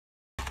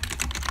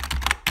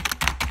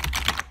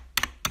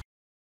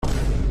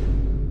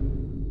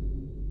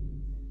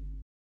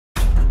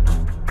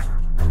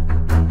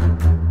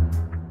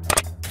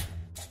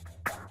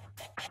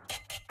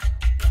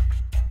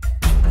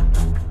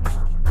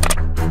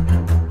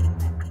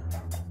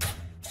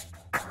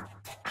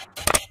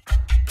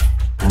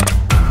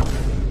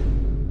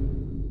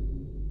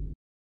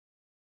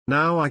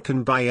 Now I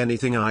can buy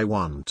anything I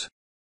want.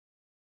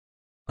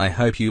 I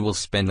hope you will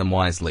spend them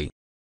wisely.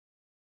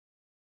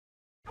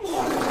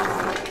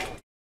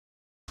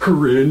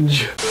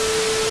 Cringe.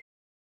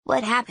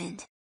 What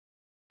happened?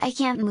 I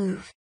can't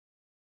move.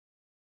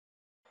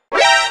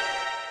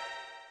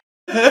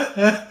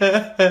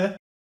 I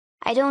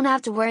don't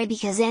have to worry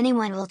because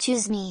anyone will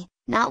choose me,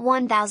 not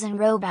 1,000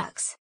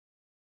 Robux.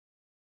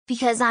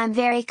 Because I'm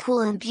very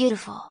cool and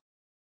beautiful.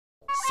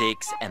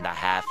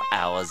 6.5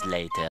 hours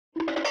later.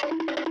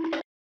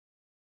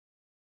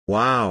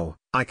 Wow,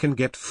 I can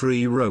get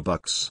free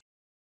Robux.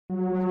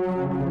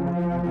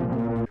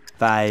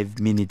 5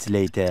 minutes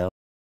later.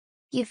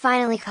 You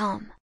finally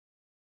come.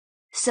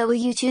 So will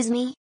you choose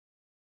me?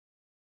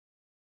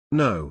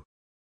 No.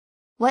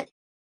 What?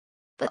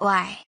 But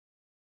why?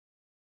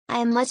 I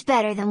am much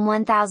better than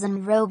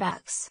 1,000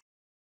 Robux.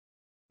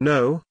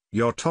 No,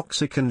 you're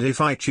toxic, and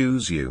if I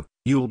choose you,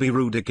 you'll be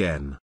rude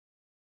again.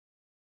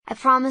 I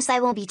promise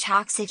I won't be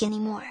toxic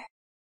anymore.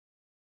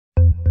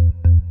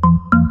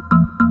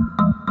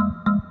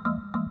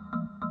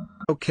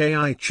 Okay,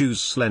 I choose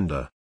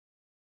Slender.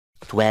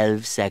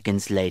 12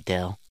 seconds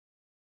later.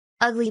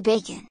 Ugly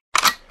bacon.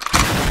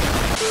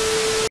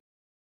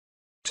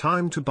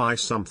 Time to buy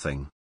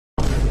something.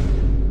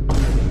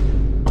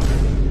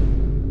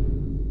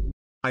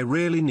 I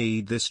really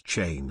need this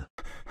chain.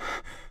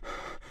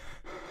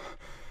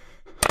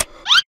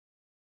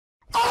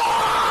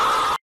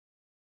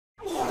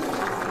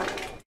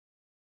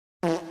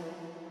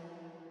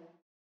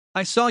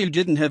 I saw you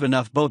didn't have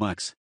enough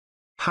Robux.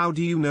 How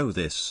do you know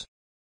this?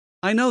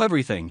 I know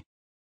everything.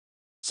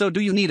 So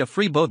do you need a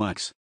free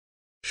Robux?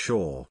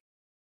 Sure.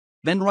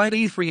 Then write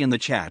E3 in the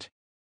chat.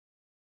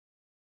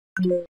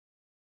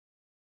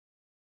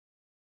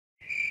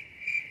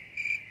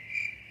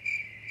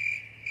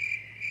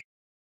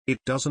 It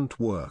doesn't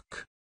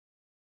work.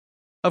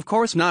 Of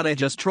course not, I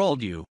just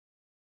trolled you.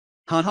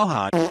 Ha ha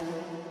ha.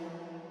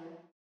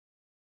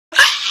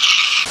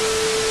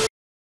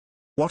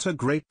 What a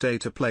great day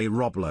to play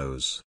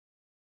Roblox.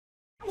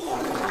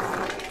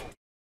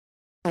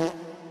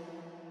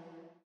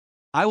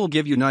 I will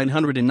give you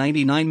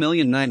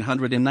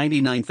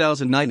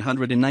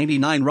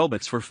 999,999,999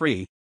 Robux for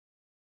free.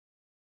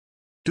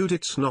 Dude,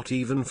 it's not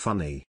even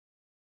funny.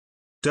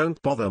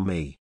 Don't bother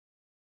me.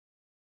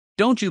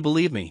 Don't you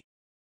believe me?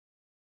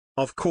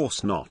 Of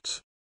course not.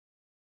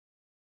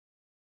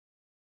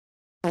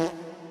 What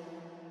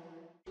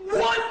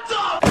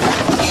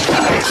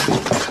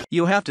the?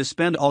 You have to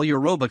spend all your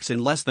Robux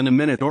in less than a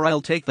minute or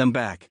I'll take them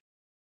back.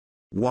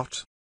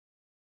 What?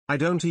 I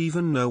don't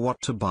even know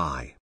what to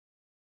buy.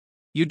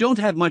 You don't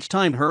have much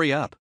time, hurry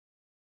up.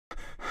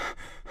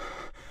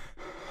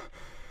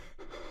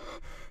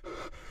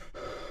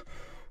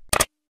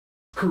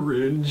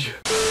 Cringe.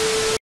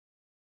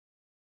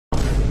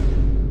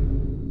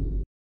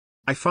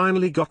 I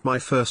finally got my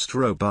first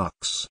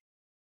Robux.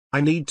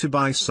 I need to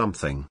buy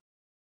something.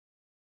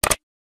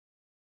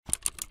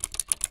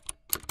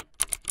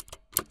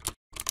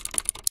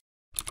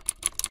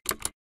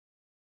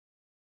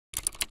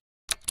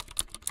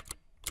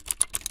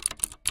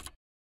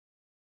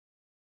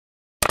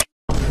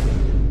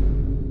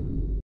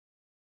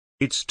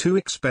 It's too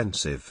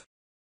expensive.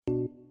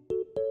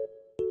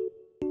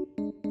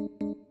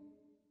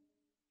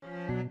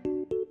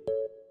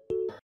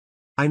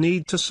 I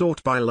need to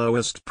sort by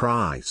lowest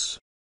price.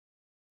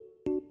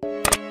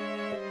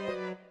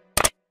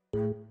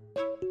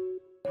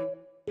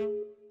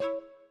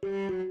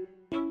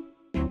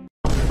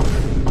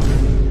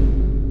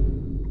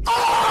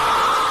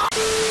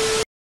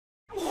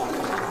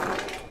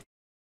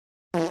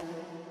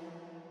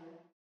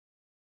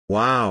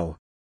 Wow.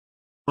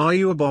 Are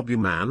you a Bobby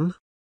man?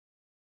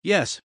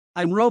 Yes,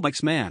 I'm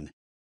Robux man.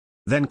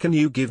 Then can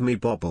you give me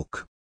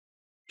Bobuk?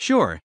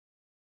 Sure.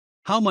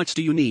 How much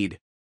do you need?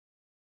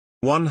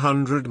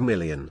 100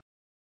 million.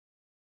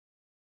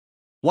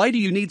 Why do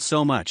you need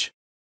so much?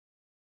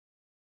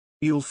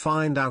 You'll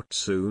find out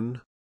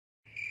soon.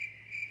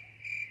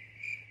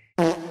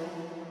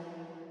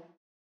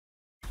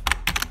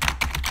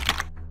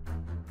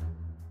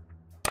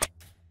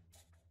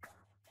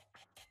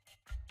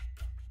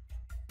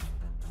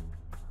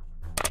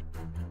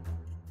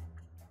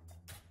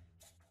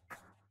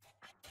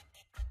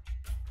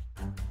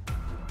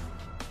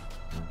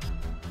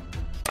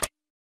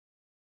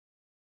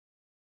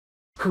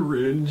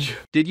 Cringe.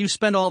 Did you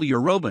spend all your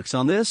Robux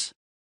on this?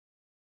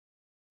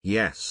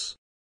 Yes.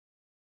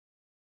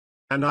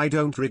 And I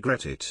don't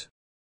regret it.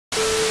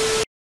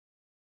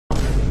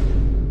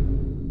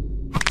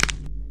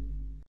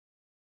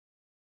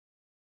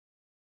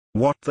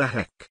 What the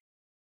heck?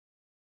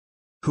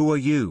 Who are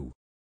you?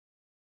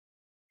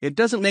 It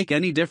doesn't make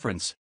any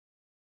difference.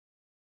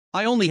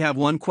 I only have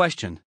one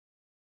question.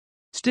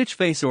 Stitch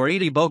Face or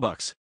 80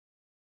 Robux?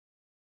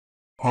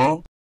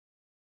 Huh?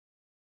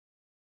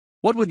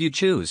 What would you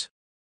choose?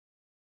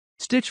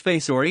 Stitch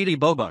Face or 80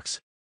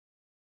 Robux?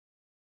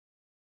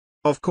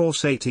 Of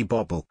course 80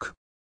 Bobuk.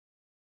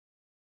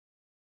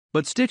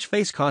 But Stitch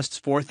Face costs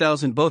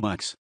 4,000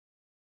 Robux.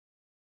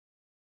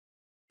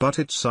 But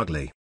it's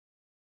ugly.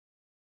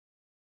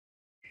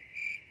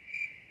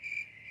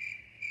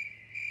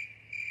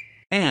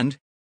 And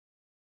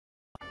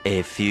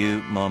a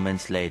few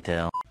moments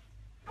later.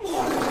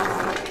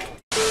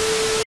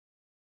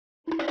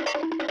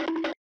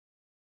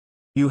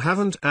 You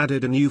haven't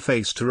added a new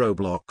face to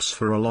Roblox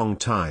for a long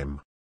time.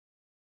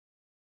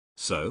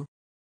 So?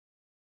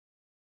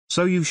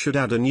 So you should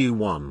add a new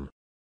one.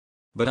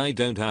 But I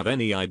don't have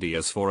any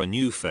ideas for a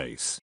new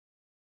face.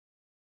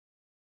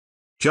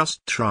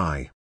 Just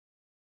try.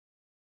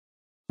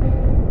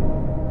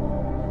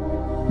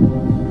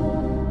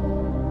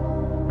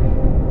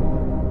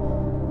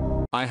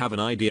 I have an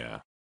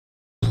idea.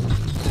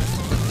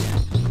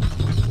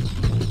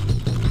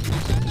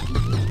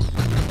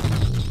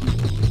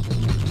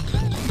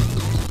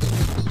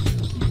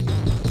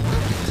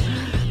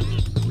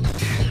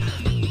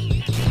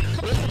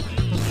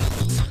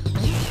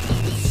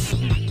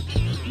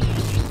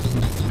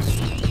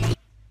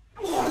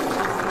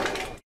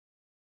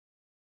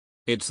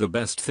 It's the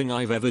best thing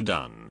I've ever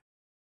done.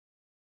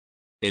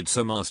 It's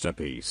a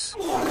masterpiece.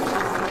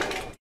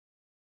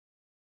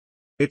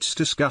 It's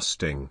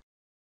disgusting.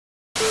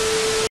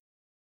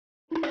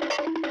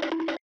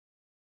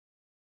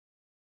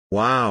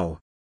 Wow.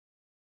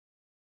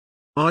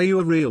 Are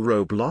you a real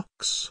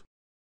Roblox?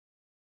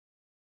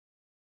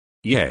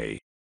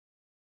 Yay.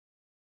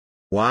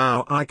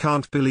 Wow, I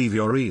can't believe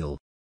you're real.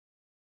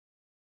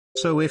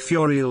 So if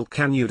you're real,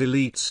 can you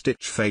delete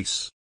Stitch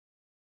Face?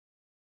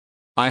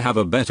 I have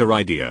a better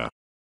idea.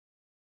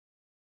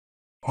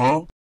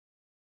 Huh?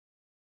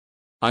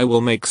 I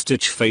will make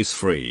Stitch Face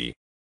free.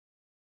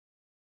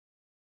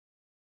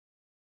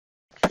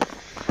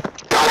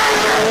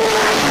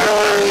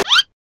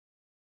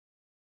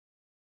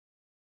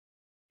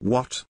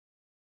 What?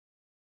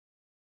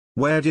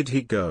 Where did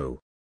he go?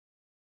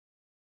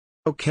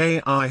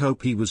 Okay, I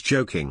hope he was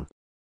joking.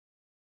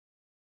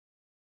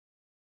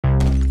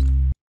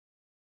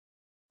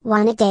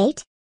 Want a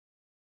date?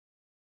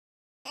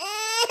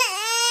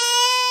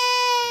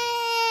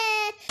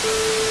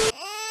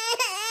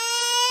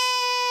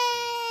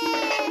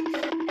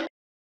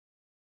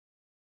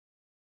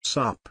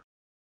 Sup?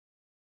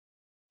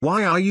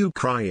 Why are you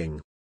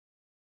crying?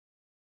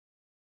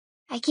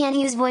 I can't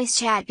use voice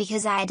chat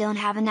because I don't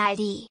have an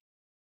ID.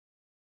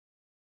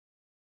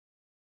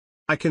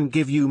 I can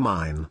give you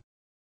mine.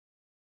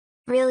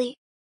 Really?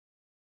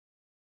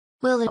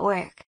 Will it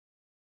work?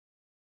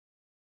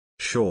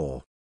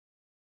 Sure.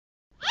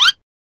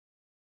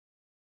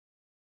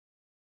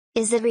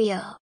 Is it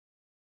real?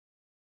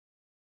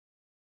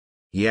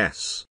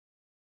 Yes.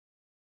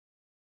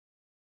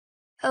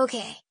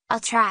 Okay,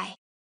 I'll try.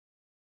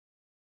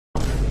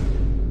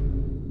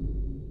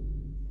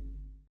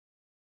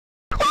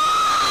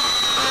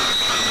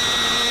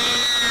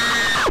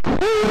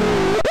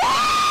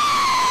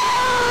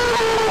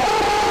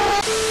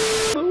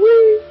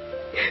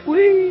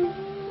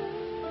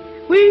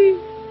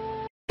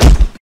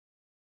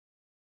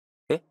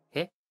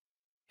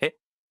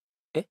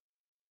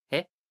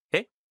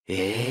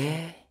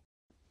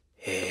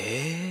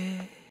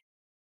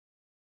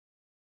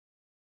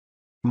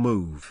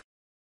 Move.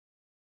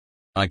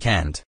 I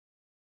can't.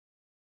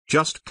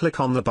 Just click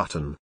on the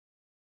button.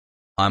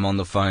 I'm on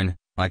the phone,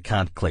 I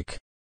can't click.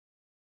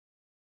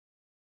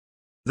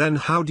 Then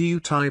how do you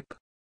type?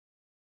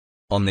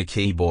 On the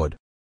keyboard.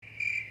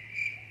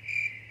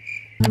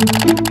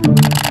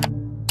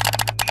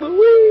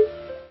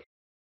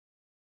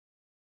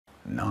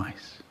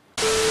 Nice.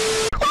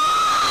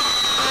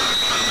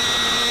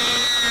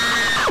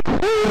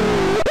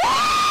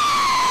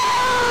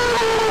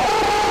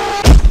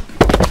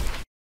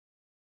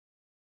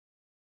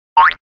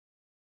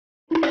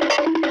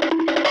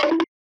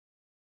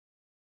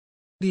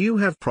 Do you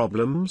have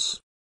problems?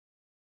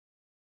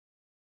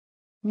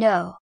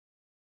 No,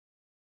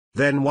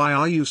 Then why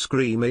are you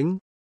screaming?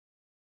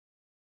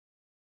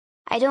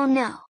 I don't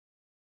know.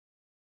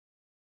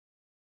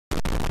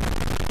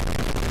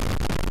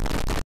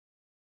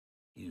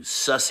 You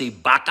sussy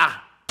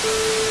bata.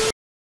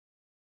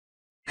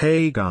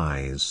 Hey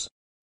guys.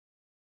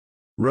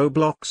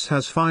 Roblox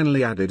has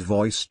finally added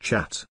voice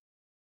chat.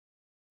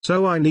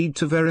 So I need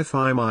to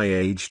verify my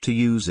age to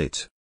use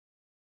it.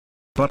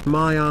 But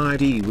my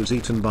ID was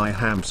eaten by a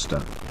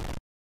hamster.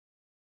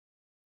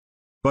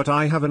 But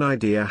I have an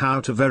idea how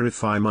to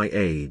verify my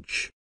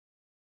age.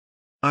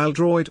 I'll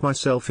draw it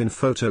myself in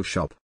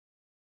Photoshop.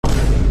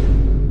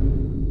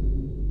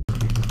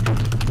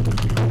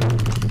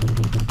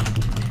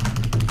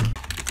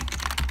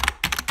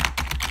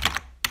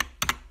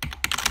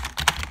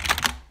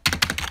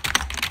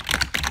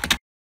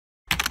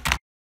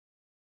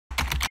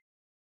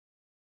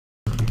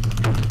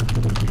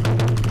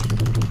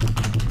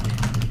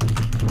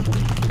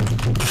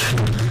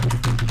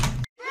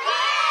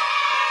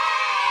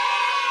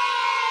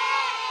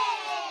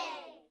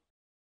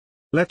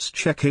 Let's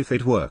check if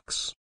it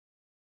works.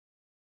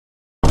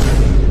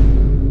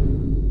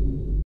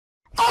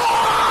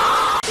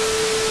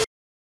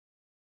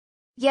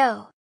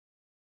 Yo!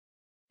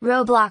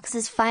 Roblox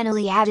has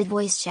finally added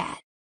voice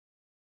chat.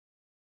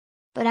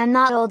 But I'm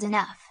not old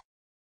enough.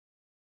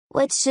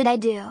 What should I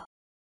do?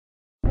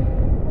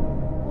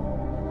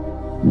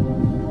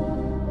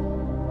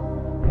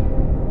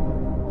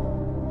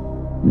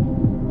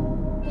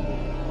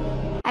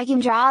 I can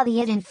draw the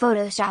it in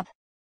Photoshop.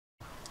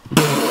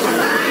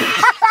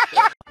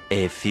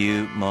 A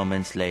few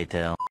moments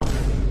later.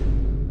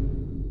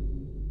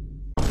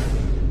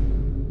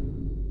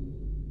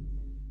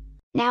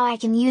 Now I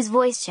can use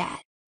voice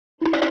chat.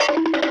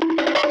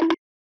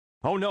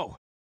 Oh no.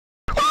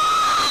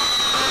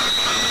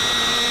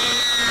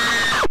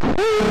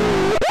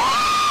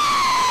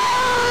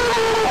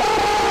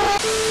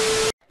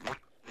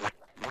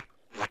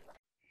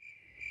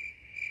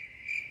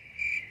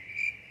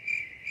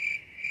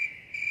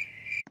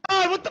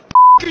 Oh, what the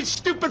f***ing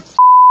stupid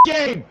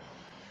game?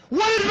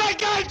 What did my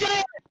guy do?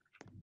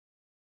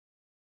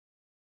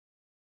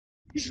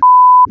 He's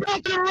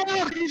bouncing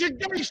around. He's a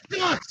game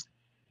sucks.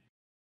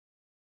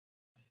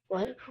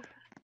 What?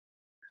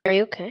 Are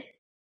you okay?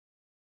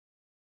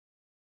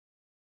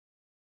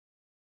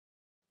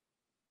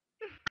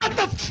 What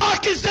the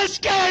fuck is this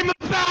game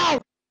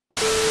about?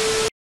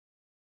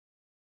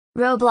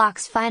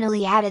 Roblox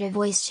finally added a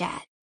voice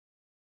chat.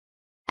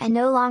 I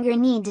no longer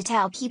need to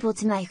tell people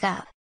to mic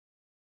up.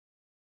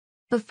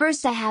 But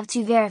first I have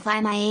to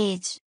verify my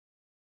age.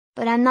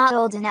 But I'm not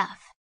old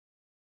enough.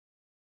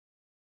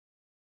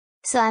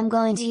 So I'm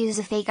going to use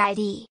a fake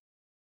ID.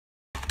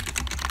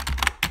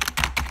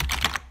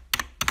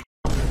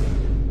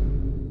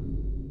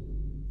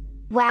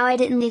 Wow, I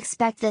didn't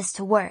expect this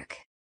to work.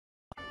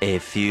 A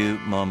few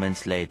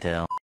moments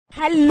later.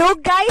 Hello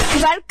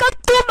guys, welcome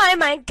to my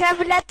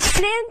Minecraft Let's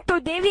Play, and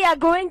today we are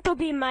going to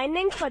be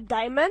mining for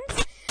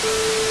diamonds.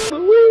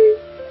 Wee!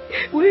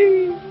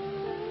 Wee!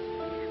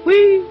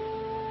 Wee!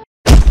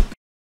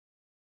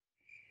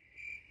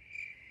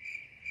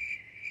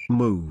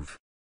 Move.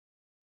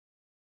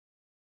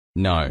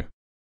 No.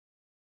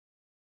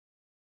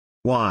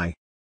 Why?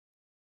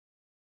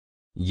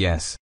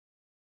 Yes.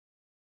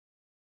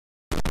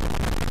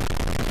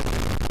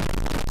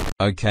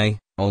 Okay,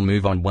 I'll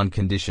move on one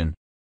condition.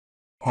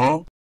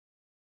 Huh?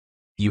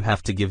 You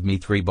have to give me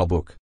 3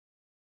 bobuk.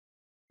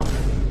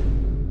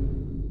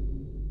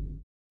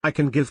 I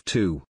can give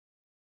 2.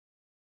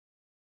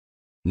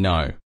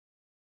 No.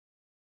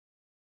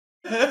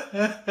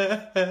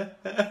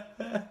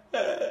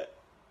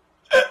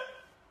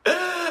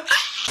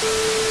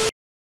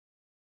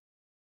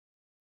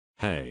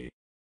 Hey.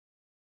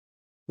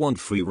 Want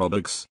free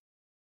Robux?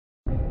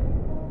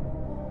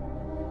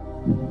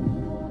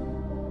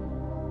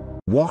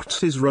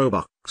 What is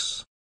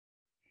Robux?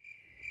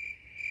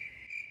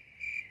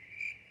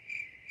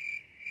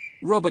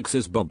 Robux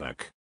is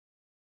bobak.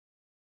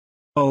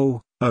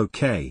 Oh,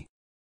 okay.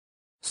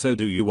 So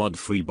do you want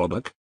free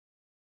bobak?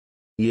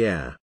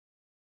 Yeah.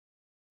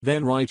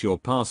 Then write your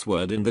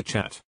password in the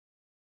chat.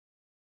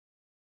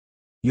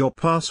 Your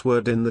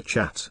password in the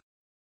chat.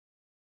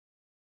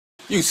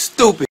 You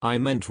stupid! I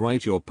meant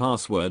write your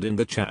password in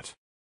the chat.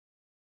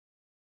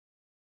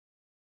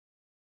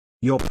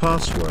 Your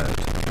password.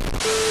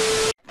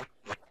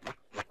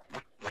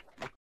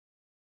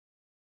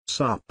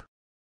 Sup.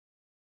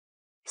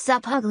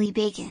 Sup, ugly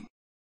bacon.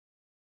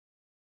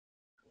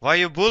 Why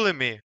you bully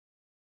me?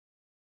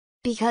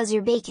 Because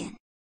you're bacon.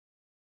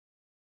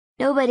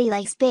 Nobody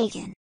likes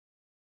bacon.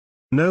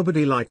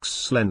 Nobody likes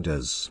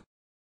slenders.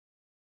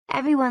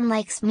 Everyone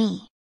likes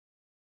me.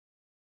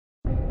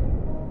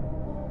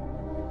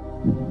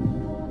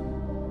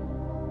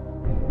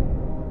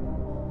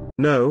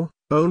 No,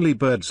 only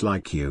birds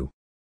like you.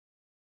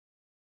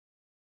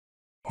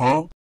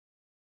 Huh?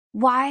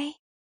 Why?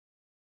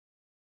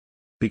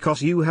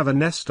 Because you have a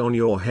nest on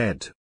your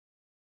head.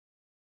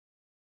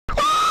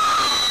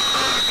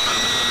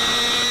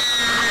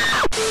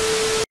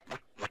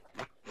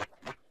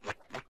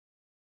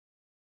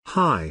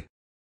 Hi.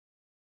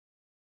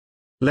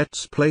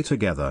 Let's play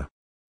together.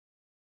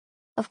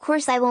 Of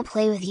course I won't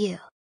play with you.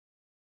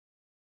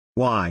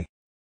 Why?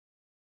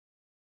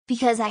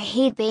 Because I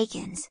hate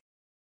bacons.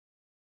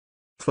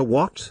 For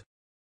what?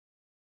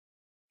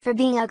 For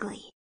being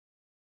ugly.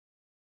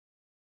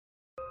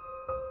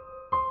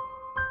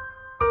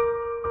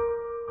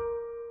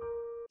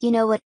 You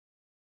know what?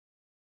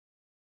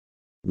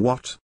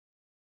 What?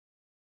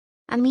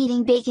 I'm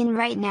eating bacon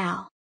right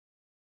now.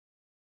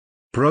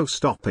 Bro,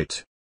 stop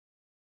it.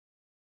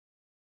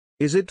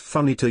 Is it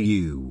funny to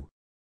you?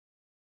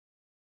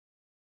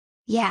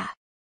 Yeah.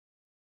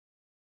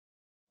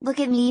 Look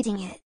at me eating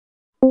it.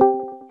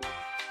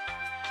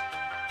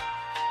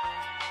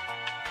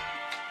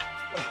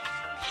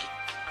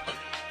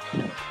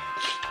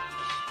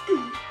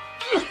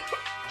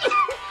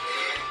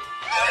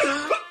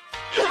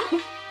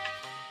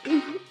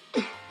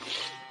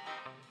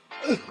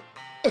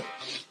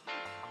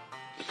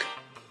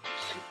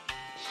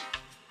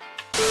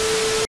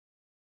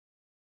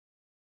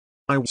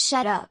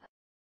 Shut up.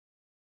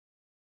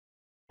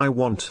 I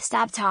want.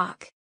 Stop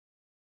talk.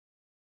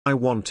 I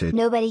wanted.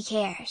 Nobody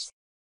cares.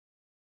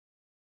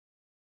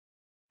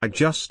 I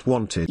just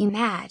wanted. You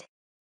mad?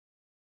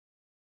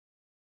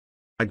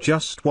 I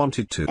just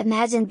wanted to.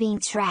 Imagine being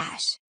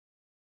trash.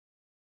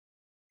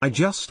 I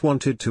just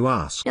wanted to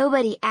ask.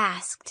 Nobody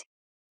asked.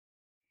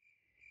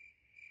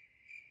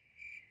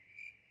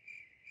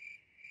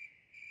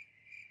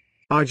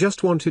 I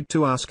just wanted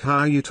to ask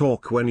how you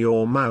talk when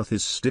your mouth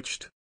is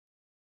stitched.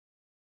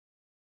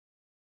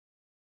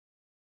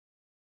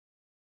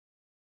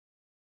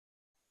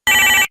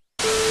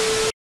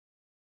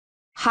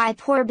 Hi,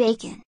 poor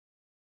bacon.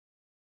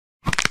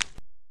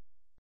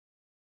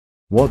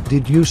 What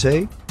did you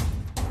say?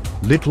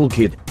 Little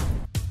kid,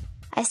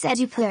 I said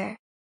you poor.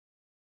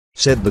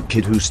 said the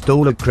kid who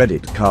stole a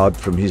credit card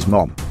from his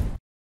mom.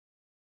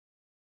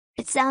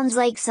 It sounds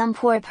like some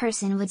poor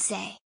person would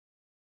say.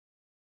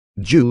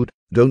 Jude,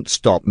 don't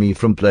stop me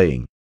from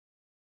playing.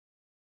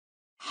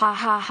 Ha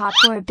ha ha,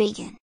 poor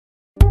bacon.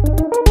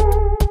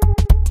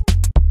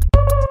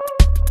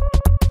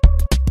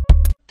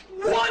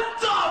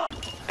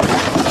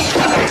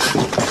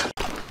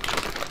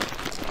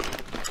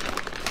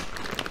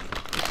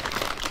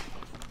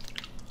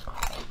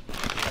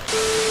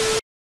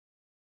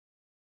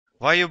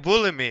 Why you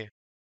bully me?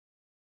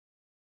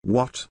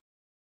 What?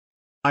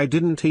 I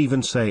didn't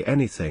even say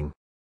anything.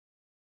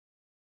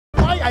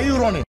 Why are you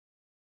running?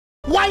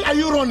 Why are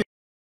you running?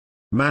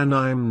 Man,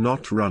 I'm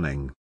not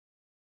running.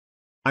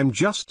 I'm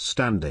just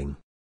standing.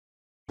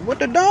 What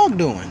the dog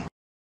doing?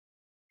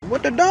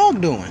 What the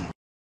dog doing?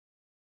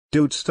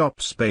 Dude, stop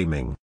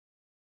spamming.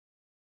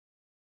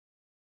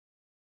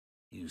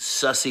 You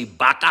sussy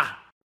baka.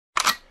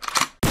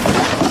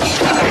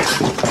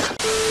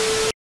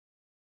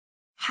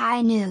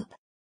 Hi, noob.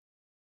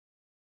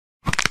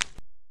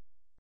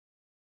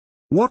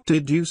 What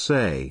did you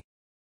say?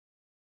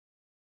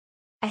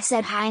 I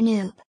said hi,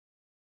 noob.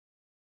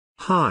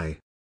 Hi.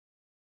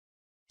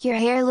 Your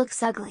hair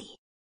looks ugly.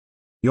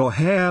 Your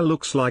hair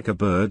looks like a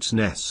bird's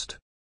nest.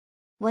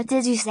 What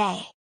did you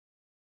say?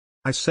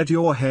 I said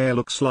your hair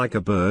looks like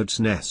a bird's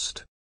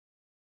nest.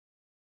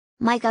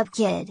 Mic up,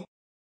 kid.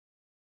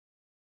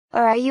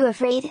 Or are you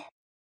afraid?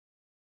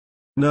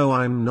 No,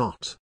 I'm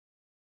not.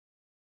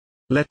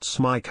 Let's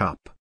mic up.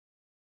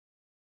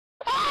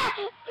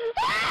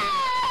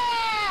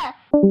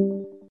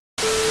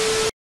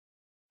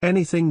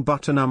 Anything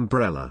but an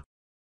umbrella.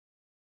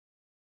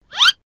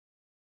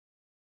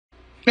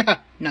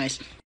 Nice.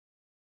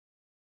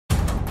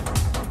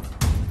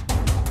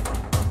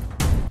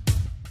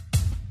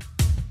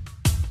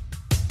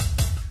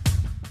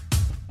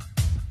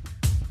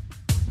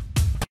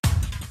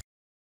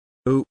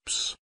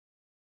 Oops.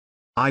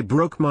 I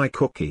broke my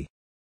cookie.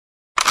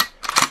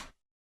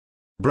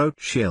 Bro,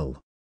 chill.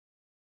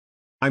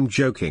 I'm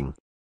joking.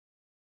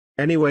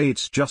 Anyway,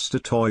 it's just a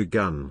toy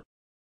gun.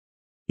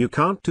 You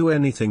can't do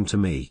anything to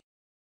me.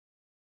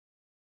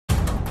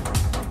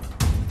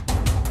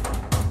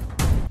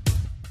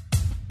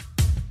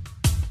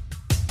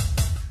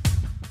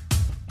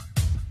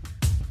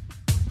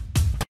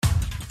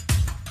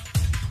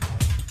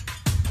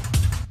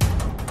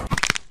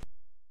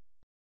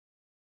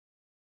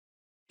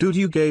 Dude,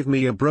 you gave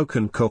me a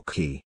broken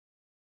cookie.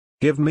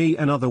 Give me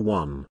another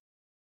one.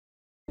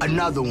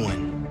 Another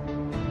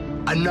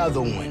one. Another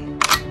one.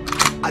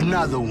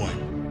 Another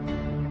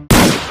one.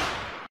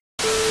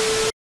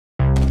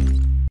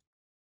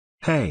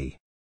 Hey.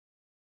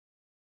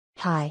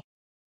 Hi.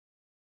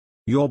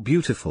 You're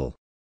beautiful.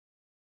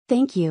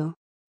 Thank you.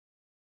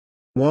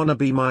 Wanna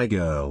be my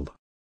girl?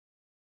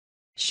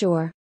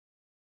 Sure.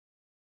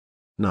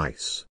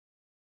 Nice.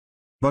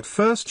 But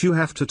first you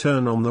have to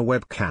turn on the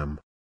webcam.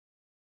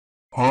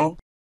 Huh?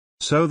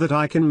 So that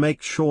I can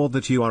make sure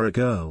that you are a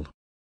girl.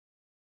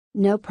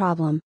 No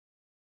problem.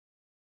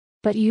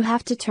 But you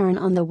have to turn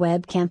on the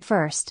webcam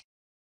first.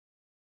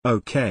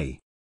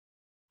 Okay.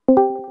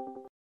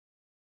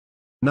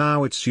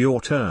 Now it's your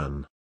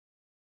turn.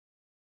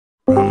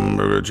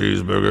 Hamburger,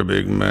 cheeseburger,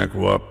 Big Mac,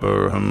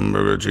 Whopper.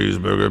 Hamburger,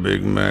 cheeseburger,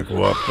 Big Mac,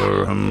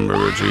 Whopper.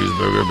 Hamburger,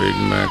 cheeseburger, Big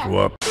Mac,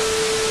 Whopper.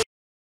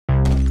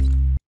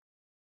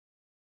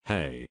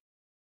 Hey.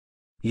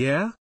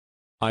 Yeah?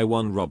 I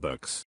won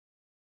Robux.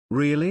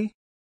 Really?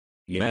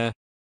 Yeah.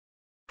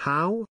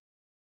 How?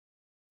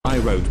 I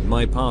wrote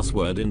my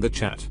password in the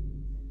chat.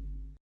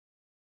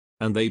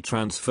 And they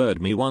transferred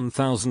me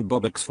 1,000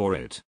 Robux for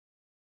it.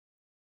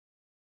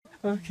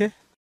 Okay.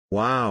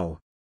 Wow.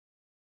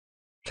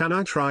 Can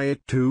I try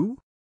it too?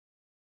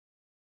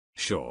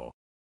 Sure.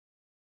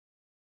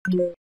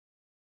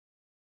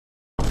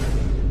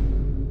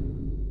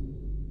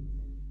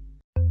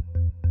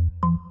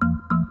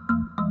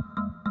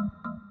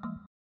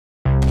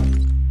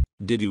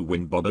 Did you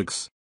win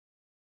Robux?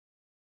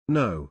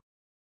 No.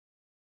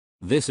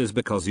 This is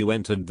because you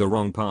entered the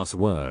wrong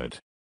password.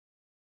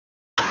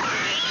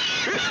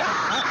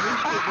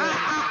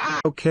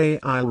 Okay,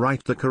 I'll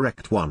write the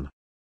correct one.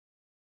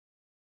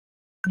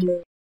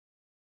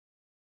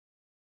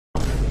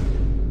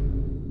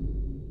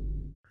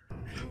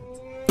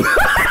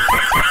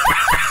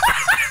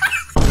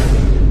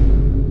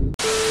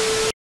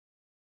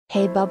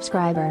 Hey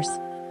Bubscribers.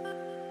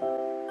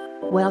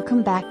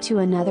 Welcome back to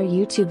another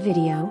YouTube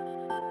video.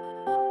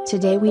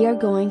 Today we are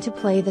going to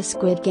play the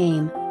Squid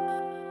Game.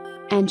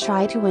 And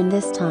try to win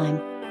this time.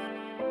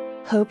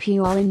 Hope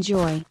you all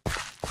enjoy.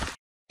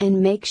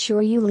 And make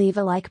sure you leave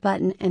a like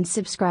button and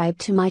subscribe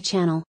to my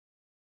channel.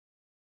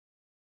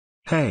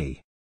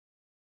 Hey.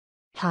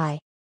 Hi.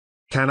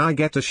 Can I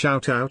get a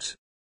shout out?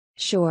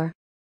 Sure.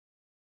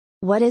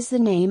 What is the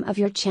name of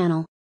your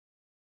channel?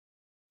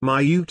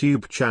 My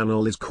YouTube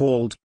channel is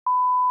called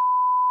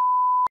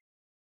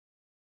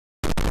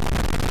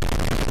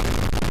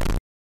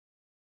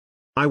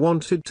I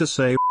wanted to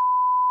say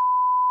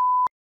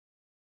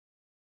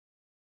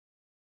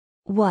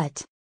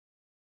What?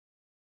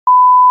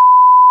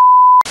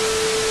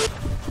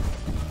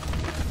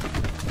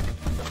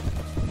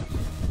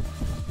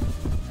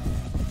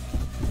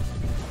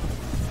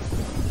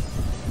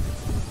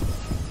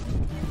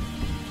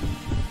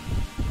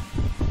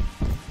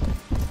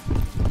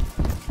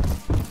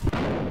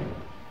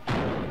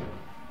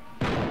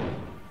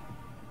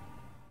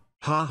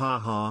 Ha ha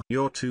ha,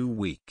 you're too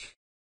weak.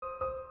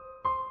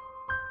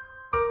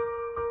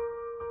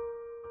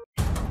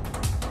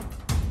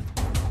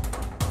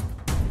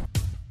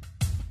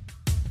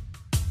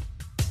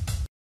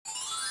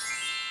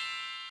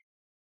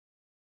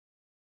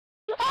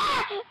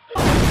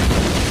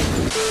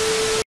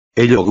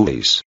 Hello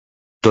guys.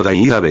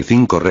 Todavía have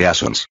 5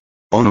 reasons.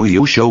 On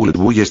you should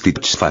buy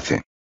Stitch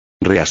Face.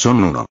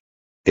 Reason 1.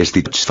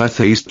 Stitch Face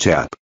is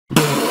cheap.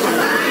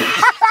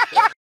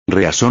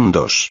 Reason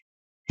 2.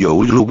 You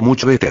will look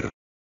much better.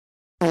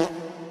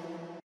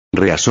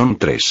 Reason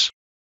 3.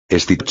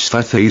 Stitch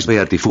Face is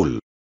beautiful.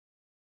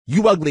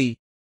 You ugly.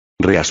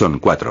 Reason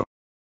 4.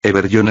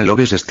 Everyone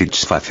loves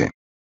Stitch Face.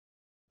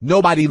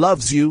 Nobody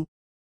loves you.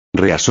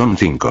 Reason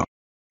 5.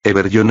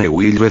 Everyone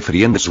will be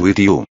friends with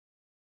you.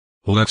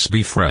 Let's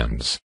be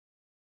friends.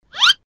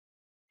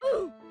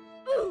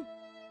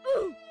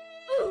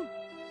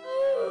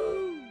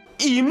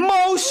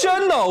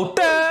 Emotional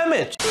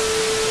damage.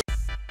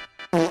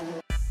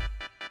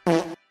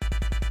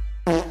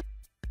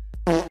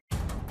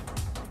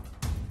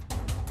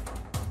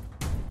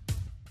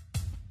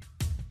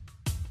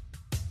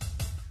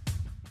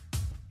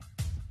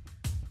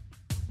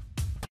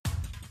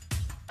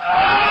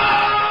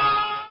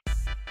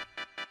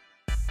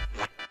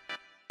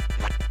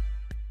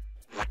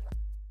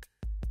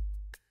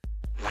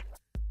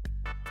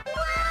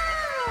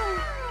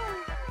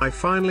 I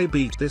finally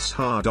beat this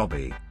hard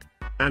obby.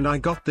 And I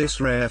got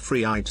this rare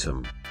free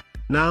item.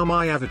 Now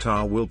my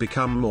avatar will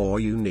become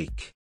more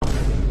unique.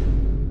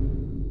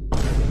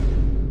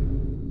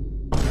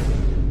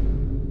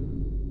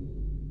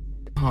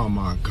 Oh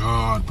my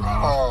god, bro.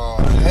 Oh,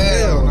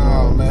 hell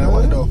no, man.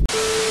 What the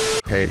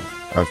f? Hey,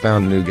 I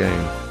found a new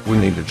game. We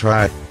need to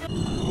try it.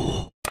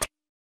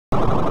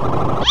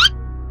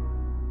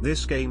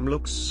 This game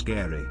looks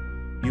scary.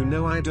 You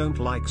know I don't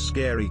like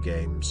scary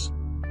games.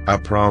 I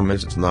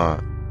promise it's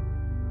not.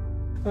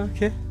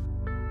 Okay.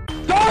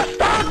 Don't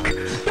stuck!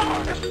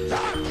 Don't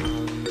stuck!